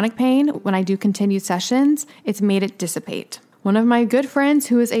for chronic pain, when I do continued sessions, it's made it dissipate. One of my good friends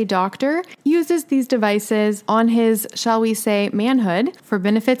who is a doctor uses these devices on his, shall we say, manhood for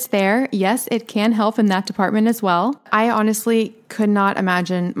benefits there. Yes, it can help in that department as well. I honestly could not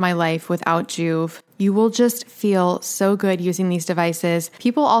imagine my life without Joovv. You will just feel so good using these devices.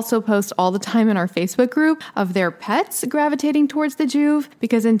 People also post all the time in our Facebook group of their pets gravitating towards the Joovv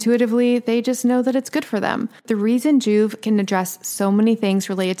because intuitively they just know that it's good for them. The reason Joovv can address so many things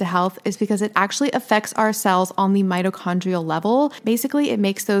related to health is because it actually affects our cells on the mitochondrial level. Basically, it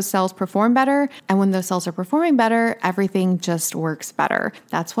makes those cells perform better, and when those cells are performing better, everything just works better.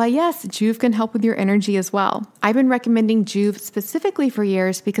 That's why, yes, Joovv can help with your energy as well. I've been recommending Joovv specifically for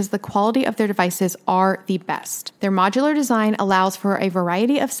years because the quality of their devices are the best. Their modular design allows for a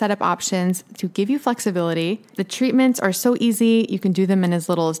variety of setup options to give you flexibility. The treatments are so easy. You can do them in as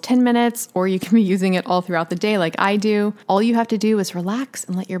little as 10 minutes, or you can be using it all throughout the day like I do. All you have to do is relax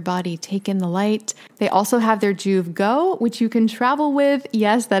and let your body take in the light. They also have their Joovv Go, which you can travel with.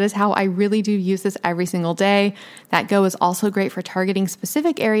 Yes, that is how I really do use this every single day. That Go is also great for targeting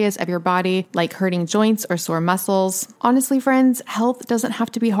specific areas of your body, like hurting joints or sore muscles. Honestly, friends, health doesn't have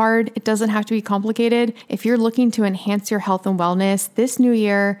to be hard. It doesn't have to be complicated. If you're looking to enhance your health and wellness this new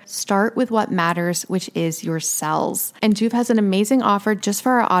year, start with what matters, which is your cells. And Joovv has an amazing offer just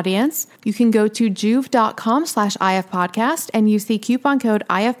for our audience. You can go to joovv.com/ifpodcast and use the coupon code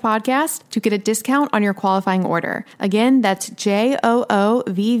IFPodcast to get a discount on your qualifying order. Again, that's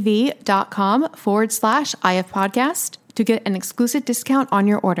joovv.com/IFPodcast to get an exclusive discount on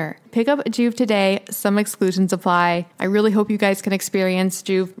your order. Pick up Joovv today. Some exclusions apply. I really hope you guys can experience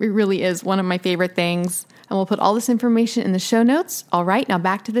Joovv. It really is one of my favorite things. And we'll put all this information in the show notes. All right, now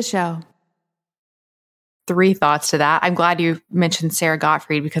back to the show. 3 thoughts to that. I'm glad you mentioned Sarah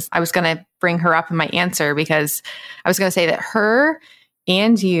Gottfried because I was going to bring her up in my answer because I was going to say that her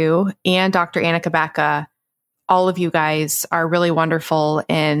and you and Dr. Annika Becca, all of you guys are really wonderful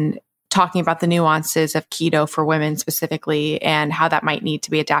in talking about the nuances of keto for women specifically and how that might need to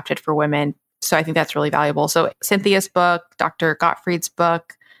be adapted for women. So I think that's really valuable. So Cynthia's book, Dr. Gottfried's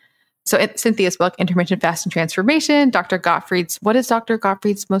book. So Cynthia's book, Intermittent Fasting Transformation, Dr. Gottfried's, what is Dr.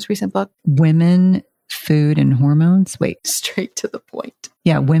 Gottfried's most recent book? Women, Food, and Hormones. Wait. Straight to the point.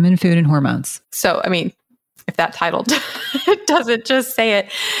 Yeah, Women, Food, and Hormones. So, I mean, if that title doesn't just say it.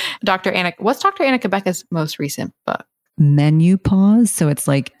 What's Dr. Annika Becca's most recent book? Menu Pause. So it's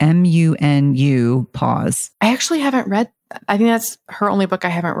like MUNU pause. I actually haven't read that. I think that's her only book I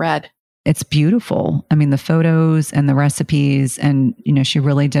haven't read. It's beautiful. I mean, the photos and the recipes, and, she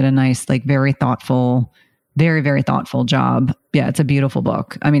really did a nice, like very thoughtful, very, very thoughtful job. Yeah, it's a beautiful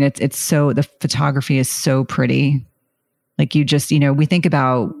book. I mean, it's so, the photography is so pretty. Like you just, we think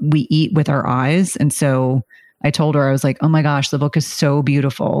about, we eat with our eyes. And so I told her, I was like, oh my gosh, the book is so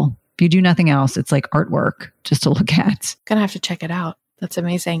beautiful. If you do nothing else, it's like artwork just to look at. Gonna have to check it out. That's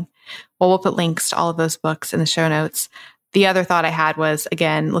amazing. Well, we'll put links to all of those books in the show notes. The other thought I had was,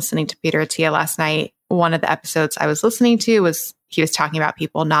 again, listening to Peter Attia last night. One of the episodes I was listening to was, he was talking about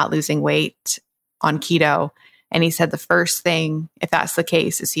people not losing weight on keto. And he said the first thing, if that's the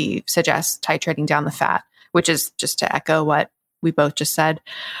case, is he suggests titrating down the fat, which is just to echo what we both just said.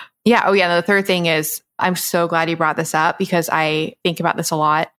 Yeah. Oh yeah. The third thing is, I'm so glad you brought this up because I think about this a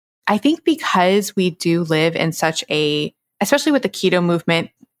lot. I think because we do live in such a, especially with the keto movement,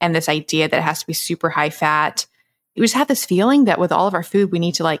 and this idea that it has to be super high fat. We just have this feeling that with all of our food, we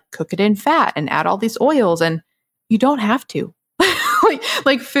need to like cook it in fat and add all these oils, and you don't have to.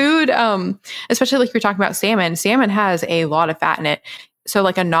 like food, especially like you're talking about salmon. Salmon has a lot of fat in it. So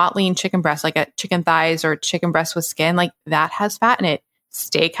like a not lean chicken breast, like a chicken thighs or chicken breast with skin, like that has fat in it.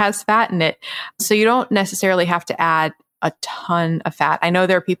 Steak has fat in it. So you don't necessarily have to add a ton of fat. I know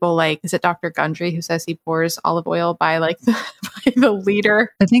there are people like, is it Dr. Gundry who says he pours olive oil by like by the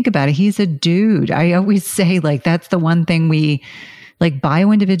liter? But think about it. He's a dude. I always say like, that's the one thing we like,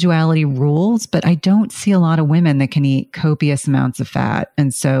 bioindividuality rules, but I don't see a lot of women that can eat copious amounts of fat.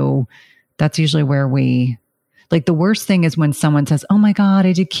 And so that's usually where we, like the worst thing is when someone says, oh my God,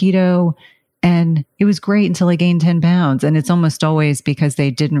 I did keto and it was great until I gained 10 pounds. And it's almost always because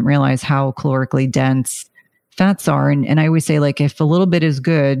they didn't realize how calorically dense fats are. And I always say, like, if a little bit is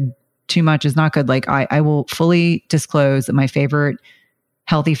good, too much is not good. Like I will fully disclose that my favorite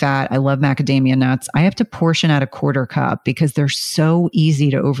healthy fat, I love macadamia nuts. I have to portion out a quarter cup because they're so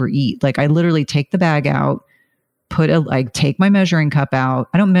easy to overeat. Like I literally take the bag out, take my measuring cup out.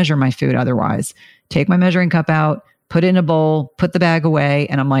 I don't measure my food otherwise. Take my measuring cup out, put it in a bowl, put the bag away,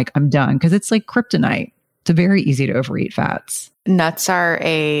 and I'm like, I'm done. Because it's like kryptonite. It's very easy to overeat fats. Nuts are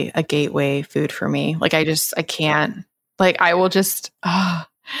a gateway food for me. Like I can't. Like I will just,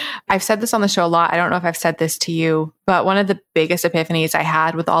 I've said this on the show a lot. I don't know if I've said this to you, but one of the biggest epiphanies I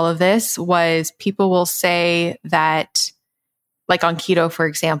had with all of this was people will say that, like on keto, for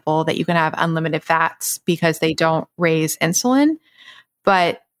example, that you can have unlimited fats because they don't raise insulin.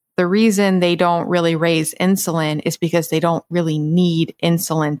 But the reason they don't really raise insulin is because they don't really need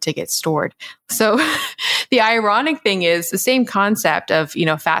insulin to get stored. So the ironic thing is the same concept of,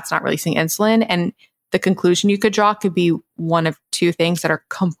 fats not releasing insulin, and the conclusion you could draw could be one of two things that are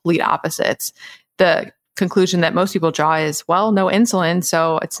complete opposites. The conclusion that most people draw is, well, no insulin,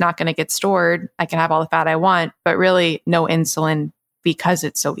 so it's not going to get stored. I can have all the fat I want, but really no insulin because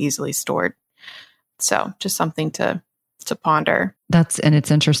it's so easily stored. So just something to ponder. And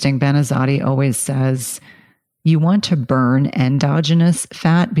it's interesting. Ben Azadi always says, you want to burn endogenous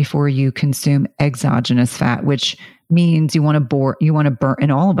fat before you consume exogenous fat, which means you want to burn, and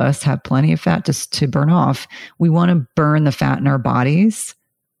all of us have plenty of fat to burn off. We want to burn the fat in our bodies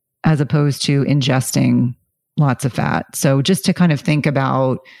as opposed to ingesting lots of fat. So just to kind of think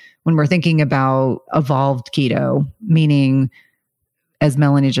about when we're thinking about evolved keto, meaning, as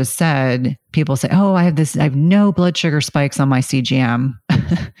Melanie just said, people say, oh, I have no blood sugar spikes on my CGM.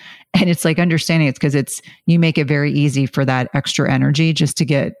 And it's like understanding it's because you make it very easy for that extra energy just to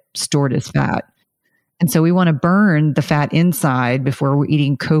get stored as fat. And so we want to burn the fat inside before we're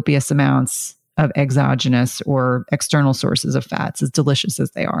eating copious amounts of exogenous or external sources of fats, as delicious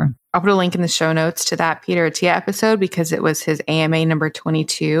as they are. I'll put a link in the show notes to that Peter Attia episode because it was his AMA number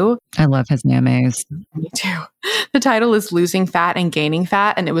 22. I love his AMAs. Me too. The title is Losing Fat and Gaining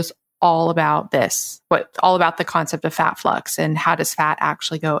Fat. And it was all about this, all about the concept of fat flux and how does fat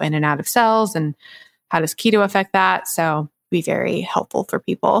actually go in and out of cells and how does keto affect that? So be very helpful for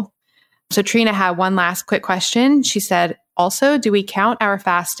people. So Trina had one last quick question. She said, also, do we count our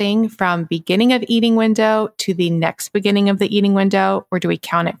fasting from beginning of eating window to the next beginning of the eating window, or do we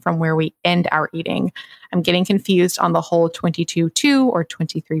count it from where we end our eating? I'm getting confused on the whole 22-2 or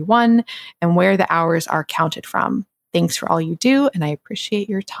 23-1 and where the hours are counted from. Thanks for all you do, and I appreciate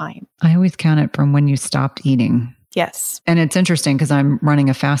your time. I always count it from when you stopped eating. Yes. And it's interesting because I'm running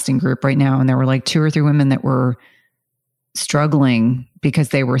a fasting group right now, and there were like 2 or 3 women that were struggling because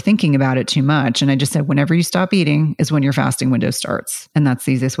they were thinking about it too much. And I just said, whenever you stop eating is when your fasting window starts. And that's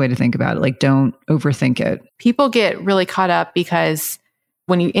the easiest way to think about it. Like, don't overthink it. People get really caught up because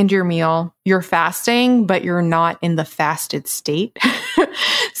when you end your meal, you're fasting, but you're not in the fasted state.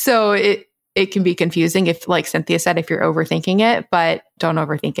 So it can be confusing if, like Cynthia said, if you're overthinking it, but don't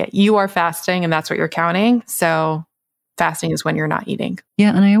overthink it. You are fasting and that's what you're counting. So fasting is when you're not eating.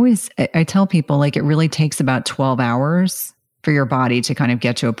 Yeah. And I tell people, like, it really takes about 12 hours for your body to kind of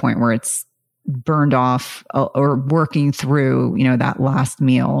get to a point where it's burned off or working through, that last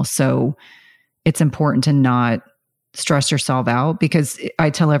meal. So it's important to not stress yourself out, because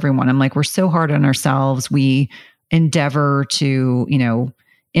I tell everyone, I'm like, we're so hard on ourselves. We endeavor to,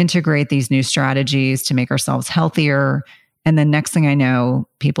 integrate these new strategies to make ourselves healthier. And then next thing I know,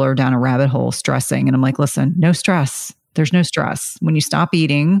 people are down a rabbit hole stressing. And I'm like, listen, no stress. There's no stress. When you stop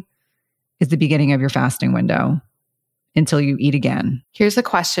eating is the beginning of your fasting window until you eat again. Here's a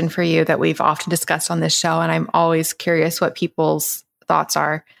question for you that we've often discussed on this show, and I'm always curious what people's thoughts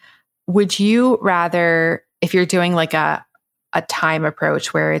are. Would you rather, if you're doing like a time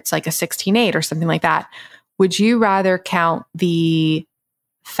approach where it's like a 16-8 or something like that, would you rather count the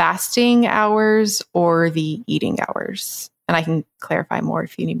fasting hours or the eating hours? And I can clarify more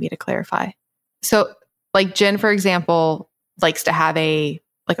if you need me to clarify. So like Jen, for example, likes to have a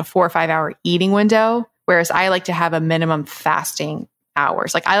 4 or 5 hour eating window, whereas I like to have a minimum fasting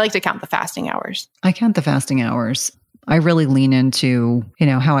hours. Like I like to count the fasting hours. I count the fasting hours. I really lean into,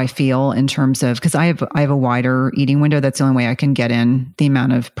 how I feel in terms of, because I have a wider eating window. That's the only way I can get in the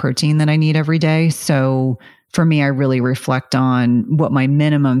amount of protein that I need every day. So for me, I really reflect on what my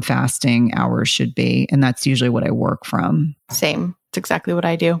minimum fasting hours should be. And that's usually what I work from. Same. It's exactly what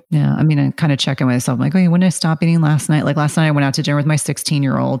I do. Yeah. I mean, I kind of check in with myself. I'm like, when did I stop eating last night? Like last night I went out to dinner with my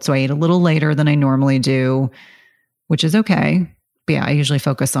 16-year-old. So I ate a little later than I normally do, which is okay. But yeah, I usually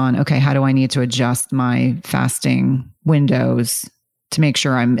focus on, okay, how do I need to adjust my fasting windows to make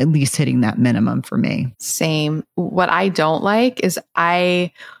sure I'm at least hitting that minimum for me? Same. What I don't like is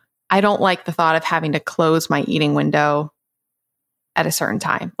I don't like the thought of having to close my eating window at a certain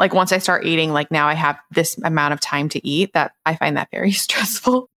time. Like once I start eating, like now I have this amount of time to eat. That I find that very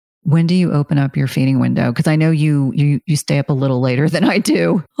stressful. When do you open up your feeding window? Because I know you stay up a little later than I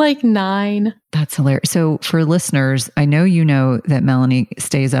do. Like 9. That's hilarious. So for listeners, I know that Melanie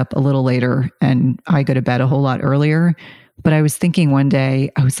stays up a little later and I go to bed a whole lot earlier. But I was thinking one day,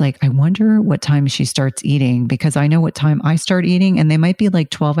 I was like, I wonder what time she starts eating, because I know what time I start eating and they might be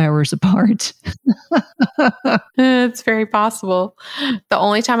like 12 hours apart. It's very possible. The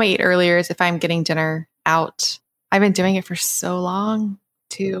only time I eat earlier is if I'm getting dinner out. I've been doing it for so long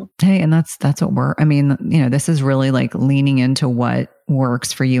too. Hey, and that's what this is really like leaning into what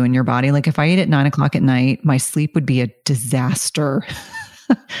works for you and your body. Like if I eat at 9:00 at night, my sleep would be a disaster.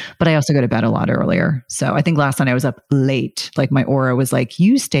 But I also go to bed a lot earlier. So I think last night I was up late. Like my aura was like,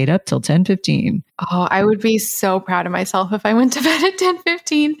 you stayed up till 10:15. Oh, I would be so proud of myself if I went to bed at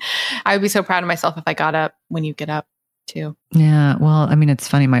 10:15. I would be so proud of myself if I got up when you get up too. Yeah. Well, I mean, it's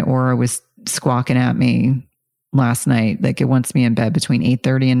funny. My aura was squawking at me last night. Like it wants me in bed between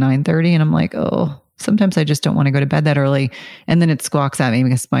 8:30 and 9:30. And I'm like, oh, sometimes I just don't want to go to bed that early. And then it squawks at me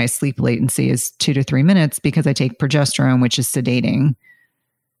because my sleep latency is 2 to 3 minutes because I take progesterone, which is sedating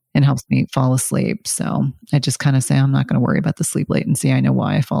and helps me fall asleep. So I just kind of say, I'm not going to worry about the sleep latency. I know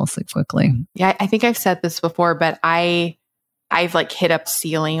why I fall asleep quickly. Yeah, I think I've said this before, but I've like hit up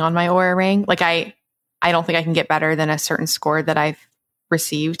ceiling on my Oura ring. Like I don't think I can get better than a certain score that I've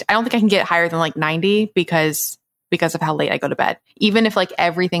received. I don't think I can get higher than like 90 because of how late I go to bed. Even if like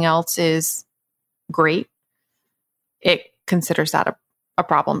everything else is great, it considers that a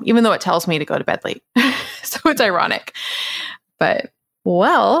problem, even though it tells me to go to bed late. So it's ironic. But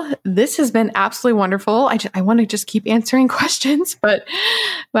well, this has been absolutely wonderful. I want to just keep answering questions, but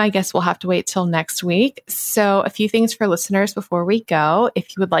I guess we'll have to wait till next week. So a few things for listeners before we go.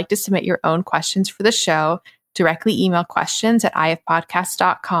 If you would like to submit your own questions for the show, directly email questions at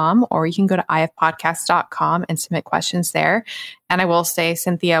ifpodcast.com, or you can go to ifpodcast.com and submit questions there. And I will say,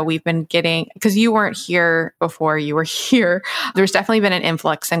 Cynthia, we've been getting, because you weren't here before you were here, there's definitely been an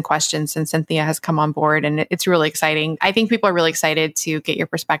influx in questions since Cynthia has come on board, and it's really exciting. I think people are really excited to get your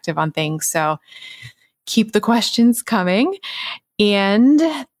perspective on things. So keep the questions coming. And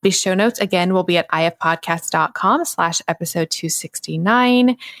the show notes, again, will be at ifpodcast.com/episode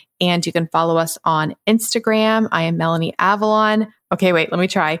 269. And you can follow us on Instagram. I am Melanie Avalon. Okay, wait, let me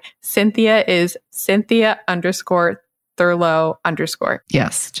try. Cynthia is Cynthia_Thurlow_.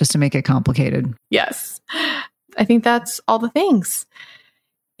 Yes, just to make it complicated. Yes. I think that's all the things.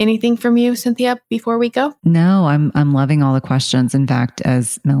 Anything from you, Cynthia, before we go? No, I'm loving all the questions. In fact,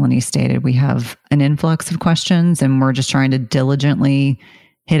 as Melanie stated, we have an influx of questions and we're just trying to diligently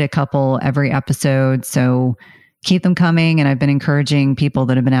hit a couple every episode. So keep them coming. And I've been encouraging people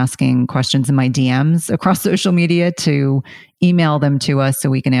that have been asking questions in my DMs across social media to email them to us so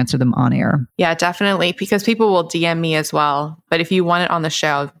we can answer them on air. Yeah, definitely. Because people will DM me as well. But if you want it on the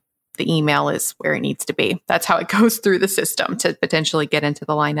show, the email is where it needs to be. That's how it goes through the system to potentially get into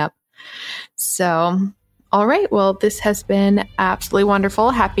the lineup. So, all right. Well, this has been absolutely wonderful.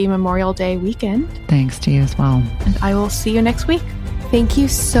 Happy Memorial Day weekend. Thanks to you as well. And I will see you next week. Thank you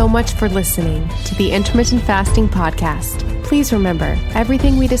so much for listening to the Intermittent Fasting Podcast. Please remember,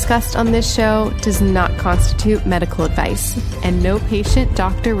 everything we discussed on this show does not constitute medical advice, and no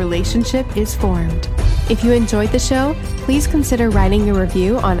patient-doctor relationship is formed. If you enjoyed the show, please consider writing a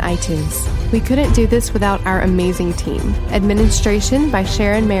review on iTunes. We couldn't do this without our amazing team. Administration by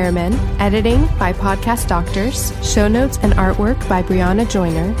Sharon Merriman, editing by Podcast Doctors, show notes and artwork by Brianna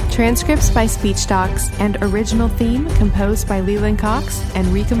Joyner, transcripts by Speech Docs, and original theme composed by Leland Cox and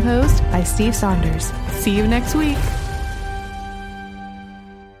recomposed by Steve Saunders. See you next week.